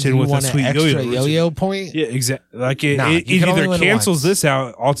I burst 'Cause in you with a won sweet an yo-yo. extra routine. yo-yo point. Yeah, exactly. Like it, Nah, it you can only either win cancels once. this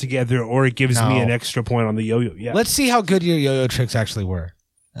out altogether, or it gives me No. an extra point on the yo-yo. Yeah, Let's see how good your yo-yo tricks actually were.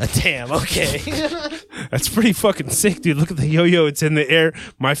 Damn. Okay. that's pretty fucking sick, dude. Look at the yo-yo; it's in the air.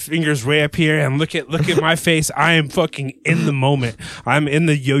 My fingers way up here, and look at my face. I am fucking in the moment. I'm in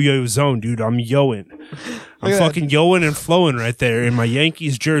the yo-yo zone, dude. I'm yoing. I'm Look at fucking yoing and flowing right there in my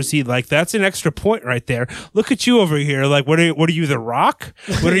Yankees jersey. Like that's an extra point right there. Look at you over here. Like what are you, the Rock?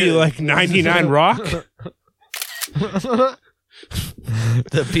 What are you, like 99 Rock?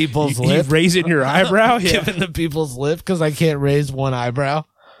 The people's You lip. raising your eyebrow? Yeah. Giving the people's lip because I can't raise one eyebrow.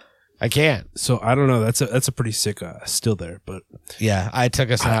 I can't. So I don't know. That's a pretty sick still there. But Yeah, I took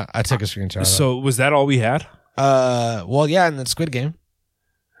a screenshot. of it. so was that all we had? Well, yeah, in the Squid Game,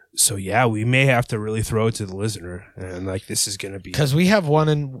 So yeah, we may have to really throw it to the listener, and like this is gonna be. because we have one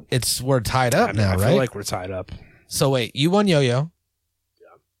and we're tied up now, I right? feel like we're tied up. So wait, you won yo-yo. Yeah.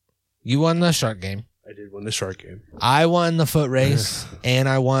 You won the shark game. I did win the shark game. I won the foot race, and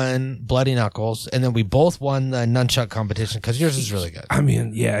I won Bloody Knuckles, and then we both won the nunchuck competition because yours is really good. I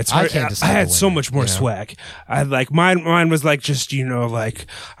mean, yeah, it's I hard. can't I decide had the so winner, much more you know? swag. I had like mine was like just like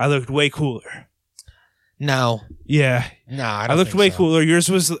I looked way cooler. No, Yeah, I I looked think way so. cooler. Yours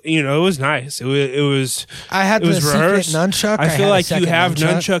was it was nice. It was. I had It was the secret rehearsed. nunchuck. I had feel a like you second have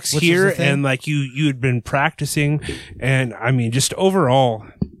nunchuck, nunchucks which was here, the thing. and like you had been practicing, and I mean just overall.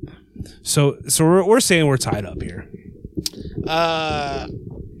 So we're saying we're tied up here.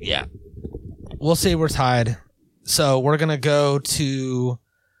 yeah, we'll say we're tied. So we're going to go to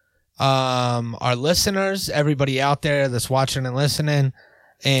our listeners, everybody out there that's watching and listening,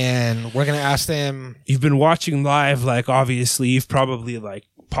 and we're going to ask them. You've been watching live, like obviously you've probably like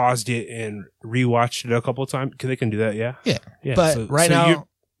paused it and rewatched it a couple of times. They can do that, yeah? Yeah. Yeah. But right so now,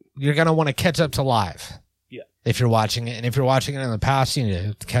 you're going to want to catch up to live. Yeah. If you're watching it. And if you're watching it in the past, you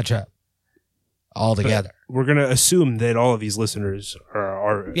need to catch up all together. we're going to assume that all of these listeners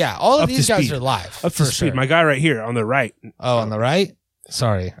are Yeah, all of up to these guys speed. are live. Up to for speed. sure. My guy right here on the right. Oh, on the right?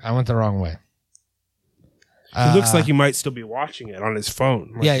 Sorry, I went the wrong way. He looks like he might still be watching it on his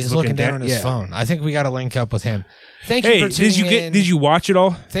phone. Like Yeah, he's looking down on his yeah. phone. I think we got to link up with him. Thank Hey, you for tuning in. did you watch it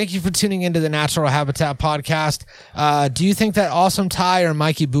all? Thank you for tuning into the Natural Habitat podcast. Do you think that Awesome Ty or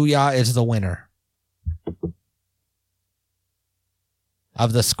Mikey Booyah is the winner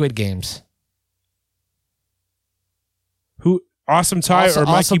of the Squid Games? Who? Awesome Ty or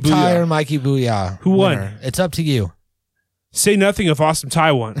Mikey Awesome Ty or Booyah? Mikey Booyah? Who won? Winner. It's up to you. Say nothing if Awesome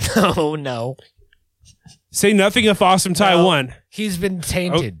Ty won. Oh no, Say nothing if Awesome Ty No. won. he's been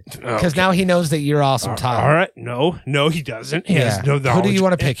tainted Oh, because now he knows that you're Awesome Ty. All right. No, he doesn't. He has no Who do knowledge. you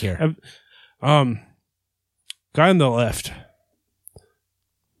want to pick here? Guy on the left.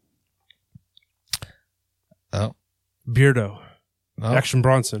 Oh, Beardo. no. Action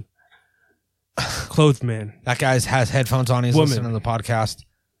Bronson. Clothed man. That guy has headphones on. He's Woman. listening to the podcast.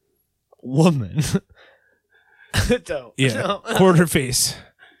 Woman. Don't. Yeah. No. Quarter face.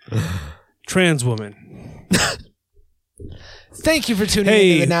 Trans woman. Thank you for tuning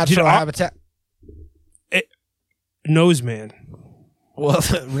Hey, into the Natural did I- Habitat. Nose man. Well,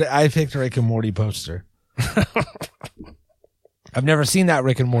 I picked Rick and Morty poster. I've never seen that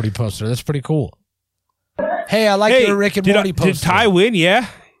Rick and Morty poster. That's pretty cool. Hey, I like your Rick and did, Morty poster. did Ty win? Yeah.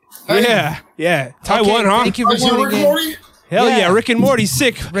 Hey. Yeah. Ty Okay, won, huh? Thank you for I won tuning Rick and in. Morty? Hell Yeah. yeah. Rick and Morty,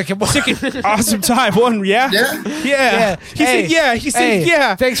 sick. Rick and Morty. Awesome Ty won, yeah? Yeah. Yeah. He Hey, said yeah. He said hey,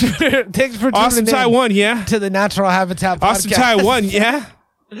 yeah. Thanks for tuning Awesome in Ty won, yeah. to the Natural Habitat podcast. Awesome Ty won, yeah.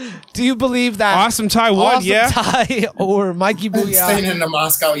 Do you believe that Awesome Ty won, Awesome yeah. Ty or Mikey Staying Booyah? into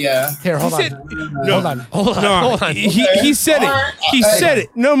Moscow, yeah. Here, hold He said- on. No, Hold on. Hold on. no, Hold on. he said Alright, it. He hey. said it.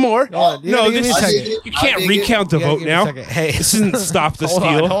 No more. on. You No, gotta give this me a is, second. you can't I dig it. recount the You gotta vote give me a now. second. Hey. This isn't stop the Hold on,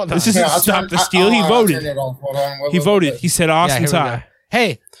 steal. hold on. This isn't I'll stop turn- the steal. He I'll voted. turn it off. Hold on. Wait, He wait, voted. wait. He said Yeah, awesome here we go. Ty.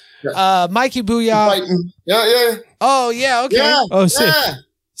 Hey, Mikey Booyah. Fighting. Yeah. Oh, yeah, okay. Yeah. Oh, sick. Yeah.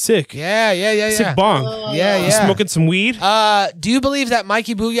 Sick. Yeah. Sick bong. Yeah, You yeah. smoking some weed? Do you believe that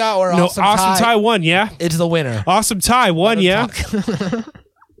Mikey Booyah or No, Awesome Awesome Ty Ty won, yeah. is the winner? Awesome Ty won, yeah.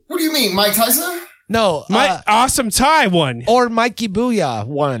 What do you mean, Mike Tyson? No, My Awesome Ty won. or Mikey Booyah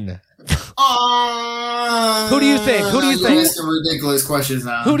won. Who do you think? Who do you You're think? asking ridiculous questions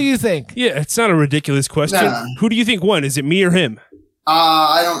now. Who do you think? Yeah, it's not a ridiculous question. Nah. Who do you think won? Is it me or him?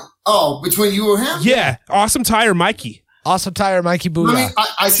 I don't. Oh, between you or him? Yeah, Awesome Ty or Mikey. Awesome Ty or Mikey Let me. Booyah?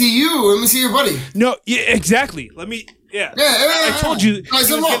 I see you. Let me see your buddy. No, yeah, exactly. Let me. Yeah, Yeah. I told you. Size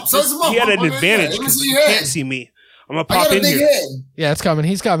him up. Size him up. He had an Okay, advantage Let me because see you your can't head. see me. I'm gonna I pop got a in big here. head. Yeah, it's coming.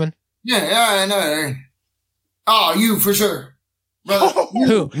 He's coming. Yeah, I know. Oh, you for sure. Brother.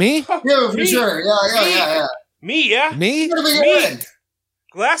 Who? Me? You for Me? sure. Yeah. Me, yeah. Me? You got a big Me? head.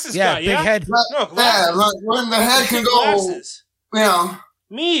 Glasses Yeah, guy, big yeah. head. No, Yeah, glasses. like when the head can go, Glasses. you know.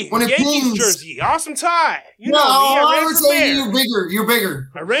 Me, When it Yankees pings. jersey, Awesome Ty. You No, know me. I I ran would for say mayor. you're bigger. You're bigger.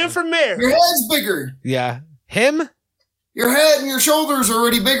 I ran for mayor. Your head's bigger. Yeah. Him? Your head and your shoulders are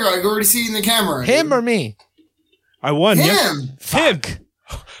already bigger. I can already see in the camera. Him or me? I won. Yeah. him? Him.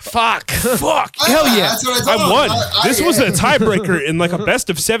 Fuck. Fuck. Ah, Hell yeah. that's what I I thought. won. This was a tiebreaker in like a best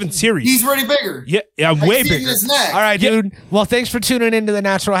of 7 series. He's already bigger. Yeah, I'm I way see in bigger. his neck. All right, Yeah. dude. Well, thanks for tuning into the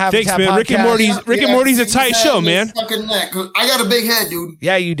Natural Habitat Thanks, man. podcast. Rick and Morty's a I see tight his show, head and man. his fucking neck. I got a big head, dude.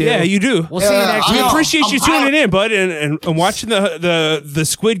 Yeah, you do. Yeah, you do. We'll see you Yeah, next I We week. know. appreciate you I'm tuning in, bud, and watching the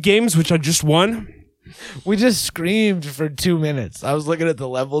Squid Games, which I just won. We just screamed for 2 minutes. I was looking at the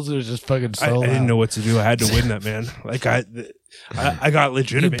levels. It was just fucking so I loud. didn't know what to do. I had to win that, man. Like I got You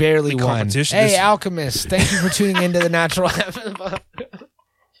legitimate. barely won. competition. Hey, This- Alchemist, thank you for tuning into the Natural Habitat.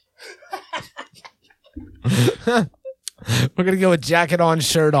 We're gonna go with jacket on,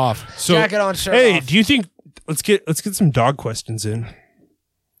 shirt off. So, jacket on, shirt hey, off. do you think let's get some dog questions in, and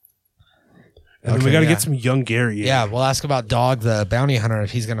then we Okay, got to yeah. get some young Gary. In. Yeah, we'll ask about Dog the Bounty Hunter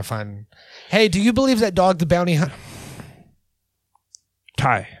if he's gonna find. Hey, do you believe that Dog the Bounty Hunter?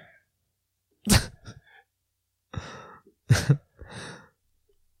 Ty.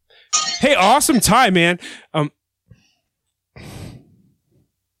 Hey, awesome Ty, man.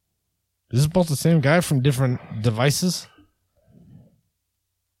 Is this both the same guy from different devices?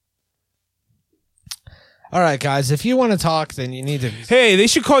 All right, guys, if you want to talk, then you need to. Hey, they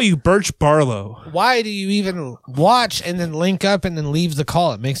should call you Birch Barlow. Why do you even watch and then link up and then leave the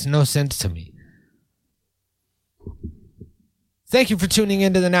call? It makes no sense to me. Thank you for tuning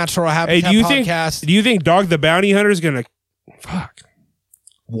into the Natural Habitat Podcast. Do you think Dog the Bounty Hunter is gonna? Fuck.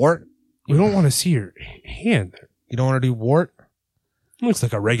 Wart? We don't want to see your hand. You don't want to do Wart? Looks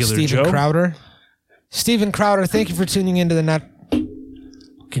like a regular Steven Joe. Crowder. Steven Crowder, thank you for tuning into the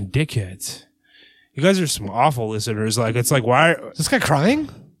Fucking dickheads. You guys are some awful listeners. Like, it's like, why? Is this guy crying?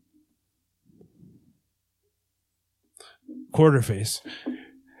 Quarterface.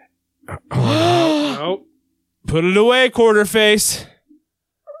 Oh, no. Put it away, Quarterface.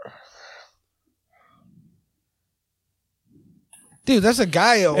 Dude, that's a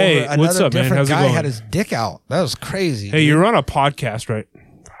guy over Hey, another what's up, man? different How's it guy going? had his dick out. That was crazy. Hey, dude. you're on a podcast, right?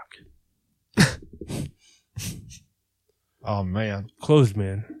 Fuck. Oh, man. Closed,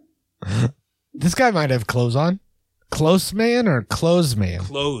 man. This guy might have clothes on. Close man or clothes man?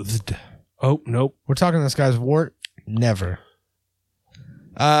 Clothed. Oh, nope. We're talking this guy's wart? Never.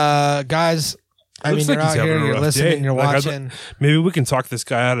 Guys, I Looks mean, like you're he's out here, having a you're rough listening, day. you're Like, watching. Maybe we can talk this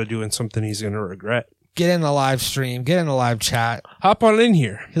guy out of doing something he's going to regret. Get in the live stream. Get in the live chat. Hop on in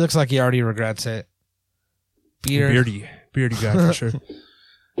here. He looks like he already regrets it. Beard. Beardy guy for sure.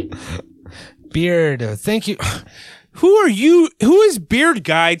 Beard. Thank you. Who are you? Who is Beard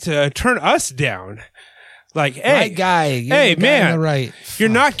Guy to turn us down? Like, hey, Right guy. You're hey, the guy on man, the right. you're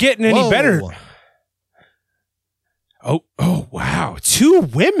not getting any Whoa. better. Oh, wow. 2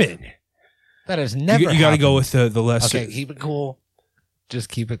 women. That has never You got to go happened. with the lesser. Okay, keep it cool. Just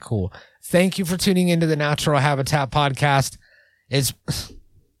keep it cool. Thank you for tuning into the Natural Habitat Podcast. It's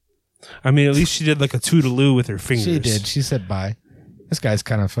I mean, at least she did like a toodaloo with her fingers. She did. She said bye. This guy's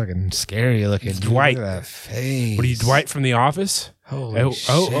kind of fucking scary looking. dude. Dwight. Look at that face. What are you, Dwight from The Office? Holy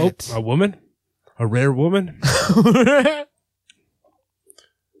shit. A woman? A rare woman?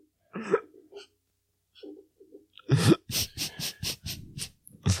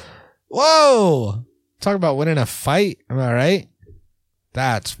 Whoa! Talk about winning a fight. Am I right?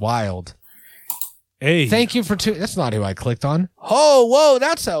 That's wild. Hey. Thank you for That's not who I clicked on. Oh, whoa!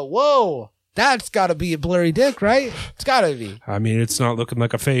 That's a whoa. That's got to be a blurry dick, right? It's got to be. I mean, it's not looking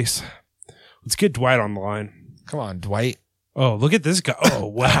like a face. Let's get Dwight on the line. Come on, Dwight. Oh, look at this guy. Oh,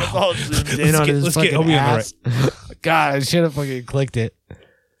 wow. Let's let's get Obi on the right. God, I should have fucking clicked it.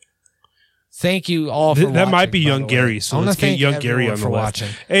 Thank you all for That watching, might be by Young the way. Gary, so I wanna let's get thank Young Gary everyone on the for left. watching.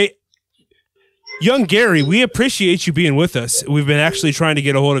 Hey, Young Gary, we appreciate you being with us. We've been actually trying to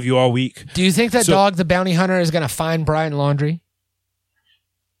get a hold of you all week. Do you think that So- Dog the Bounty Hunter is going to find Brian Laundrie?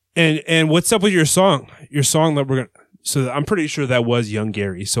 And what's up with your song? Your song that we're going to... So I'm pretty sure that was Young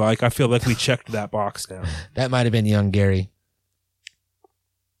Gary. So I feel like we checked that box now. That might have been Young Gary.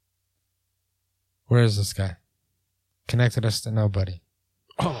 Where is this guy? Connected us to nobody.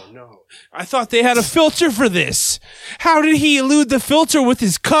 Oh, no. I thought they had a filter for this. How did he elude the filter with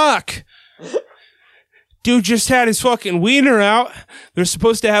his cock? Dude just had his fucking wiener out. They're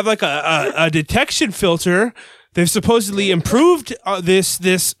supposed to have like a detection filter. They've supposedly improved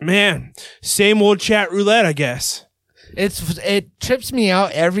this man. Same old chat roulette, I guess. It trips me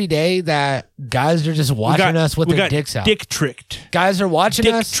out every day that guys are just watching us with we their got dicks out. Dick tricked. Guys are watching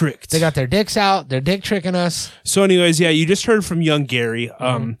Dick us. tricked. They got their dicks out. They're dick tricking us. So anyways, yeah, you just heard from Young Gary.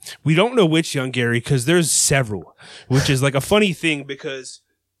 Mm-hmm. We don't know which Young Gary because there's several, which is like a funny thing because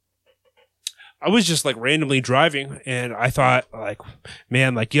I was just like randomly driving and I thought like,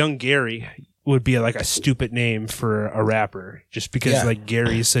 man, like Young Gary would be like a stupid name for a rapper just because Yeah. like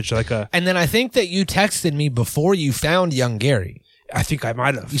Gary is such like a, And then I think that you texted me before you found Young Gary. I think I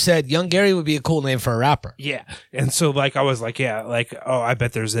might have. You said Young Gary would be a cool name for a rapper. Yeah. And so like I was like, yeah, like, oh, I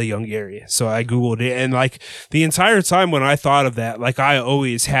bet there's a Young Gary. So I Googled it and like the entire time when I thought of that, like I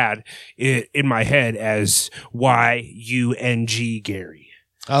always had it in my head as YUNG Gary.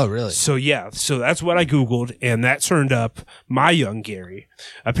 Oh, really? So yeah, so that's what I Googled and that turned up my Young Gary.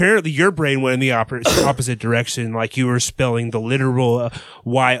 Apparently your brain went in the opposite direction. Like you were spelling the literal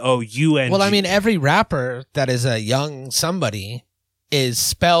YOUNG. Well, I mean, every rapper that is a young somebody is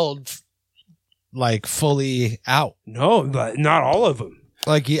spelled like fully out. no, not all of them.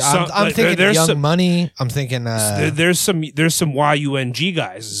 Like I'm like, thinking there's Young some- Money. I'm thinking. There's some YUNG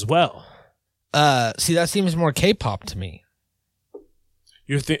guys as well. See, that seems more K-pop to me.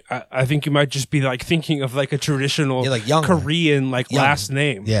 I think you might just be like thinking of like a traditional Yeah, like Young. Korean like Young. last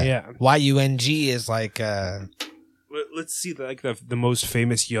name. Yeah. YUNG is like. Let's see like the most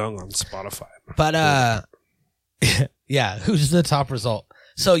famous Young on Spotify. But yeah. Who's the top result?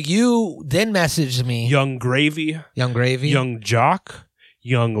 So you then messaged me. Young Gravy, Young Gravy. Young Jock,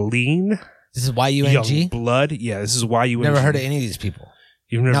 Young Lean, This is YUNG? Young Blood. Yeah, this is YUNG. Never heard of any of these people.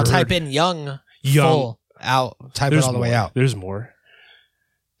 You've never Now heard type in young, full, out. Type it all the way out. There's more.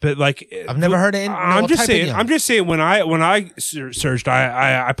 But like, I've never heard of any. I'm just saying. Young. I'm just saying. When I searched,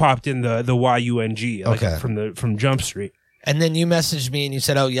 I popped in the YUNG like, from Jump Street. And then you messaged me and you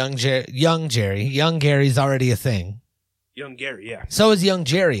said, "Oh, young Gary's already a thing." Young Gary, yeah. So is Young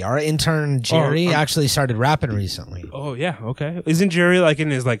Jerry. Our intern Jerry actually started rapping recently. Oh yeah, okay. Isn't Jerry like in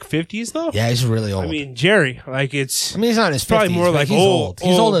his like 50s though? Yeah, he's really old. I mean, Jerry, like it's. I mean, he's not in his 50s. Probably more like he's old.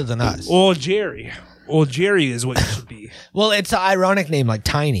 He's older than us. Old Jerry. Old Jerry is what you should be. Well, it's an ironic name, like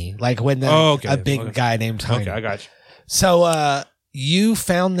Tiny, like when a big guy named Tiny. Okay, I got you. So you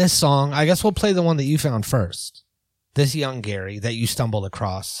found this song. I guess we'll play the one that you found first. This Young Gary that you stumbled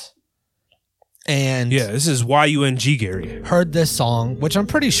across. And yeah, this is YUNG Gary. Heard this song, which I'm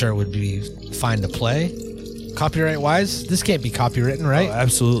pretty sure would be fine to play. Copyright wise, this can't be copywritten, right? Oh,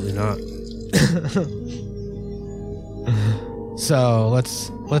 absolutely not. So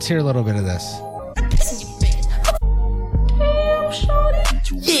let's hear a little bit of this.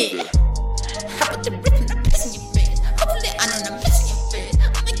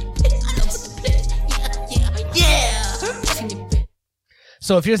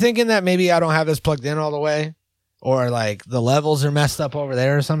 So if you're thinking that maybe I don't have this plugged in all the way, or like the levels are messed up over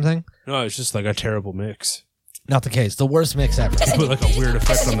there or something, No, it's just like a terrible mix. not the case. The worst mix ever. He put like a weird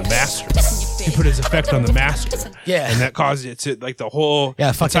effect on the master. He put his effect on the master. Yeah. And that caused it to like the whole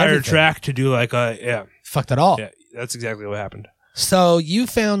fucked entire everything. track to do like a Fucked it all. Yeah, that's exactly what happened. So you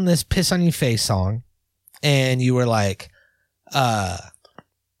found this Piss on Your Face song and you were like, Yeah,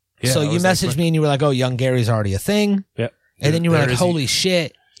 so I you was like, messaged me and you were like, "Oh, Young Gary's already a thing." Yeah. And then you were There like, is he. "Holy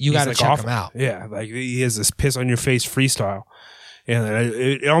shit, you He's, got to like, check awful. him out." Yeah, like he has this piss on your face freestyle, and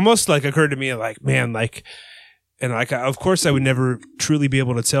it almost like occurred to me like, man, like, and like, of course I would never truly be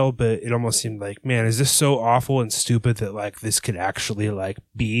able to tell, but it almost seemed like, man, is this so awful and stupid that like this could actually like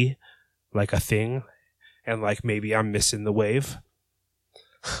be like a thing, and like maybe I'm missing the wave.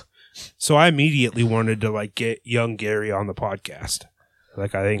 So I immediately wanted to like get Young Gary on the podcast.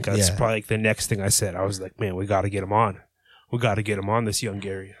 Like I think that's probably like the next thing I said. I was like, man, we got to get him on. We got to get him on, this Young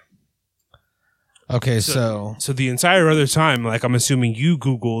Gary. Okay, so the entire other time, like I'm assuming you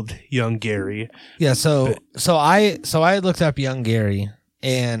Googled Young Gary. yeah, so I looked up Young Gary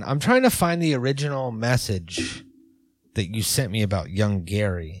and I'm trying to find the original message that you sent me about Young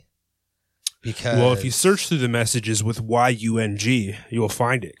Gary. Because Well, if you search through the messages with YUNG, you'll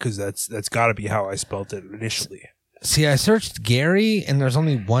find it because that's got to be how I spelt it initially. See, I searched Gary and there's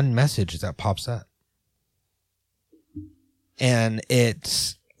only one message that pops up. And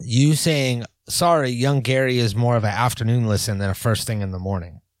it's you saying, "Sorry, Young Gary is more of an afternoon listen than a first thing in the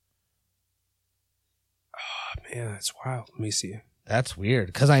morning." Oh, man, that's wild. Let me see. That's weird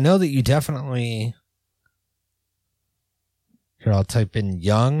because I know that you definitely. Here, I'll type in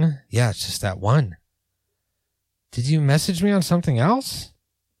Young. Yeah, it's just that one. Did you message me on something else?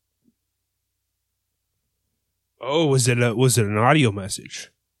 Oh, was it an audio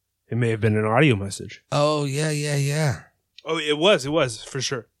message? It may have been an audio message. Oh, yeah. Oh, it was for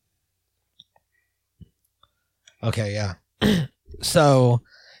sure. Okay, yeah. So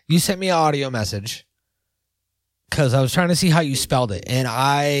you sent me an audio message because I was trying to see how you spelled it. And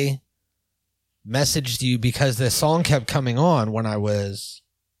I messaged you because this song kept coming on when I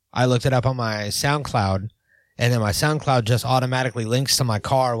looked it up on my SoundCloud, and then my SoundCloud just automatically links to my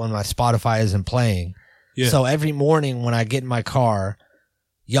car when my Spotify isn't playing. Yeah. So every morning when I get in my car,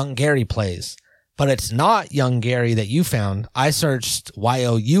 Young Gary plays. But it's not Young Gary that you found. I searched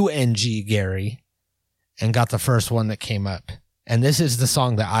YOUNG Gary and got the first one that came up. And this is the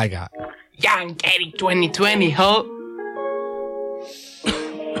song that I got. Young Gary 2020, ho.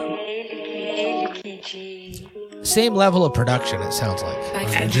 Same level of production, it sounds like.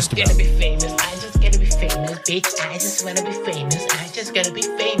 I just gotta be famous. I just gotta be famous, bitch. I just wanna be famous. I just gotta be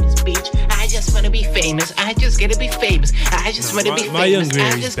famous, bitch. I just wanna be famous. I just gotta be famous. I just wanna be my Young famous. I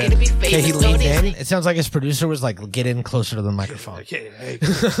Gary's just better. gotta be famous. Okay, he leaned Don't in. even It sounds like his producer was like, "Get in closer to the microphone." Okay, hey.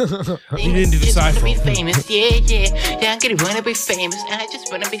 think You didn't do the just wanna cipher. be famous. Yeah. Young Gary wanna be famous. I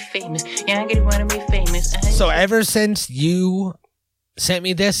just wanna be famous. Young Gary wanna be famous. So ever since you sent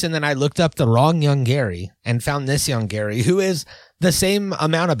me this, and then I looked up the wrong Young Gary and found this Young Gary, who is the same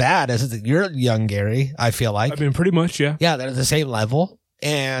amount of bad as your Young Gary, I feel like. I mean, pretty much, yeah. Yeah, they're the same level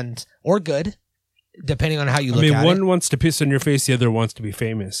or good, depending on how you look I mean, at one it. wants to piss on your face, the other wants to be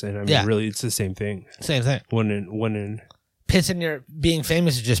famous, and I mean, Yeah. really, it's the same thing. Same thing. One in. Being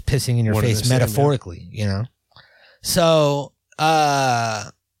famous is just pissing in your One and face the same, metaphorically, you know? So,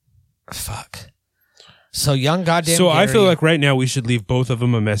 fuck. So young goddamn. So I Gary- feel like right now we should leave both of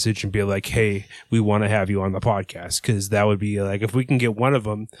them a message and be like, "Hey, we want to have you on the podcast," because that would be like if we can get one of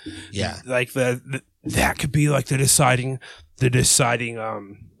them, yeah. like that could be like the deciding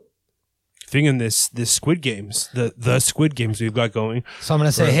thing in this Squid Games, the Squid Games we've got going. So I'm gonna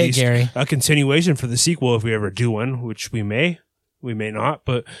Or say, at hey least Gary, a continuation for the sequel if we ever do one, which we may not,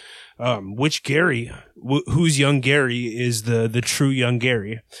 but which Gary, who's young Gary is the true young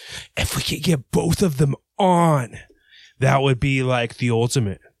Gary. If we could get both of them on, that would be like the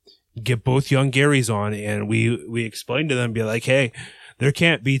ultimate. Get both young Garys on, and we explain to them, be like, hey, there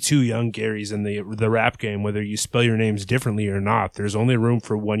can't be two young Garys in the rap game, whether you spell your names differently or not. There's only room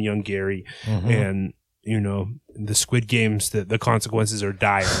for one young Gary, and the Squid Games, the consequences are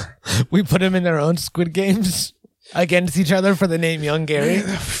dire. we put them in their own Squid Games against each other for the name Young Gary.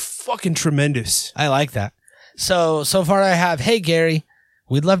 Fucking tremendous. I like that. So far I have, hey Gary,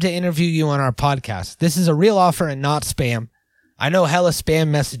 we'd love to interview you on our podcast. This is a real offer and not spam. I know hella spam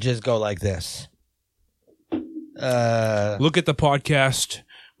messages go like this. Look at the podcast.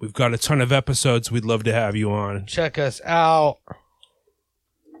 We've got a ton of episodes. We'd love to have you on. Check us out.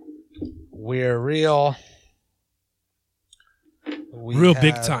 We're real. We Real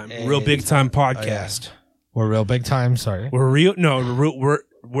big have time. a- Real big time podcast. We're real big time. Sorry. We're real. No,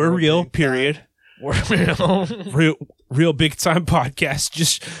 we're real. Period. We're real. Real big time podcast.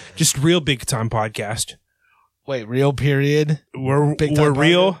 Just real big time podcast. Wait, real period. We're Big time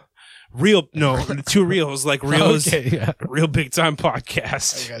real. Real. No, two reals like real is Okay, yeah. real big time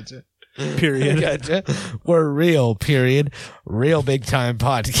podcast. Gotcha. Period. Gotcha. We're real, period. Real big time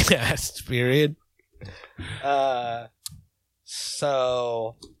podcast, period.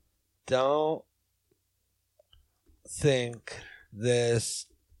 So don't think this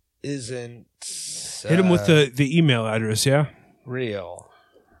isn't Hit him with the email address. Yeah. real.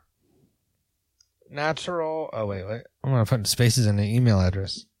 Natural. Oh, wait. I'm going to put spaces in the email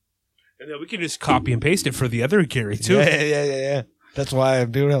address. And then we can just copy and paste it for the other Gary too. Yeah. That's why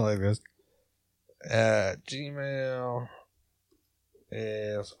I'm doing it like this. Gmail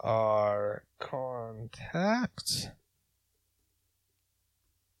is our contact.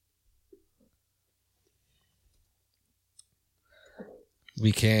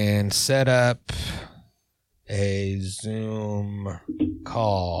 We can set up a Zoom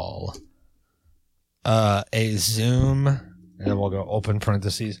call. A Zoom, and then we'll go open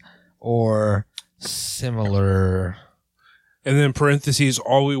parentheses, or similar. And then parentheses,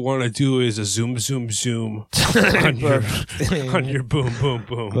 all we want to do is a zoom on your boom, boom,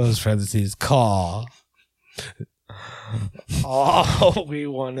 boom. Close parentheses, call. All we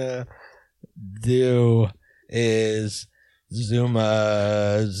want to do is zoom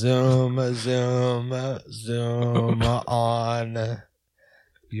on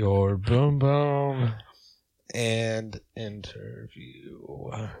your boom boom and interview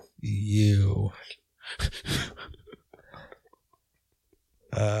you.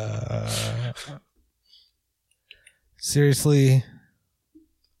 Seriously,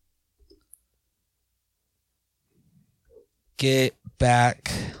 get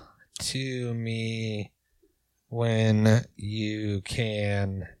back to me when you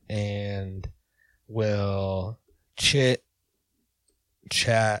can, and we'll chat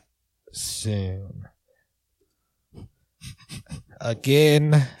soon.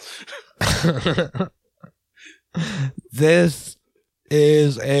 Again, this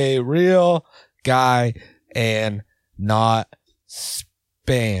is a real guy and not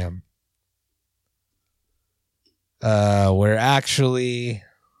spam. We're actually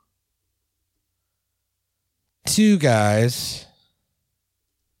two guys.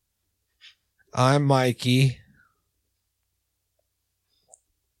 I'm Mikey.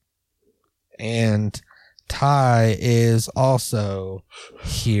 And Ty is also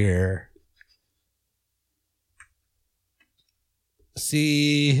here.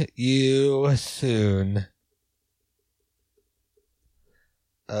 See you soon.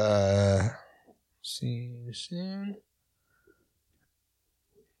 See you soon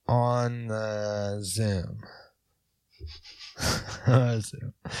on the Zoom.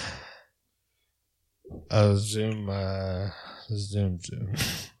 Zoom. Zoom.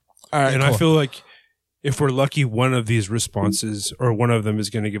 All right, And cool. I feel like if we're lucky, one of these responses or one of them is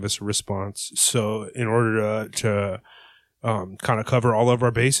going to give us a response. So in order to kind of cover all of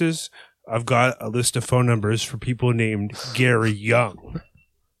our bases, I've got a list of phone numbers for people named Gary Young.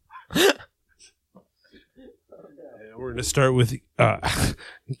 And we're going to start with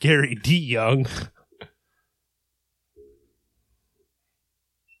Gary D. Young.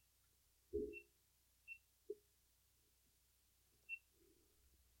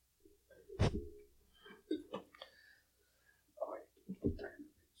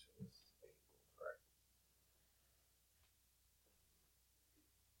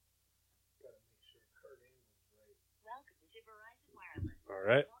 All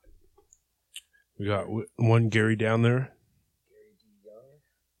right. We got one Gary down there.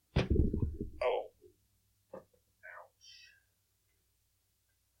 Oh.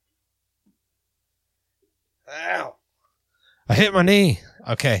 Ow. I hit my knee.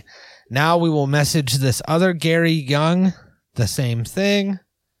 Okay. Now we will message this other Gary Young. The same thing.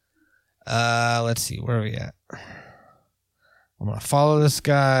 Let's see. Where are we at? I'm going to follow this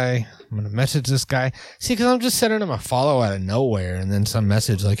guy. I'm going to message this guy. See, because I'm just sending him a follow out of nowhere. And then some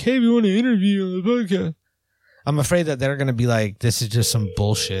message like, hey, we want to interview on the podcast. I'm afraid that they're going to be like, this is just some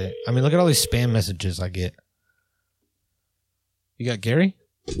bullshit. I mean, look at all these spam messages I get. You got Gary?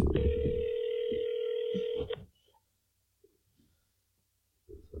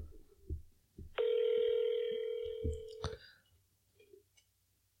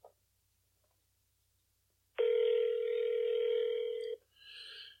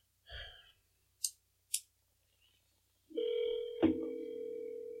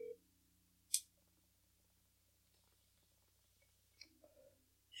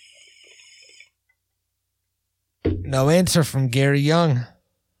 No answer from Gary Young.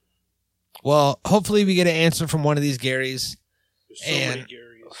 Well, hopefully we get an answer from one of these Garys. And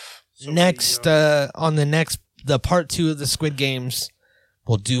next, on the part 2 of the Squid Games,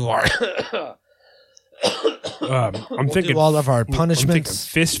 we'll do our. I'm thinking do all of our I'm thinking punishments.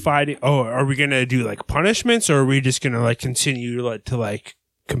 fist fighting. Oh, are we gonna do like punishments, or are we just gonna like continue to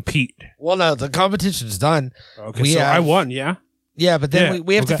compete? Well, no, the competition's done. Okay, I won. Yeah. Yeah, but then Yeah,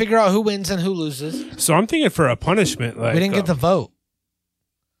 we have to okay. figure out who wins and who loses. So I'm thinking for a punishment. Like, We didn't get the vote.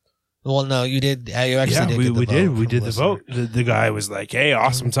 Well, no, you did. You actually yeah, did. we get the vote did. We from did the listener. vote. The guy was like, "Hey,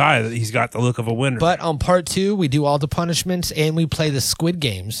 awesome tie. He's got the look of a winner." But on part 2, we do all the punishments and we play the Squid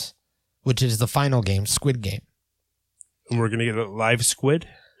Games, which is the final game, Squid Game. and we're gonna get a live squid.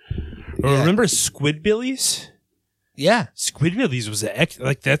 Or Yeah. remember Squidbillies? Yeah, Squidbillies was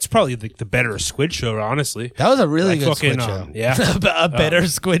that's probably the better squid show, honestly. that was a really Like good fucking, Squid show. yeah. a better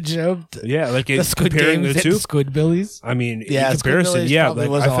Squid show. Yeah, like The Squid comparing Games the and two. Squidbillies. I mean, Yeah, in comparison, Squidbillies yeah, probably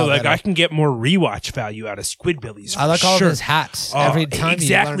like was I a feel lot like better. I can get more rewatch value out of Squidbillies. I like all sure. of his hats. Oh, Every time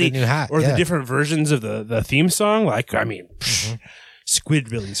exactly. you learned a new hat. Or yeah. the different versions of the theme song. Like, I mean,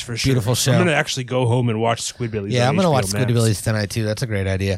 Squidbillies for sure. Beautiful show. I'm gonna actually go home and watch Squidbillies. Yeah, on I'm going to HBO watch Max. Squidbillies tonight, too. That's a great idea.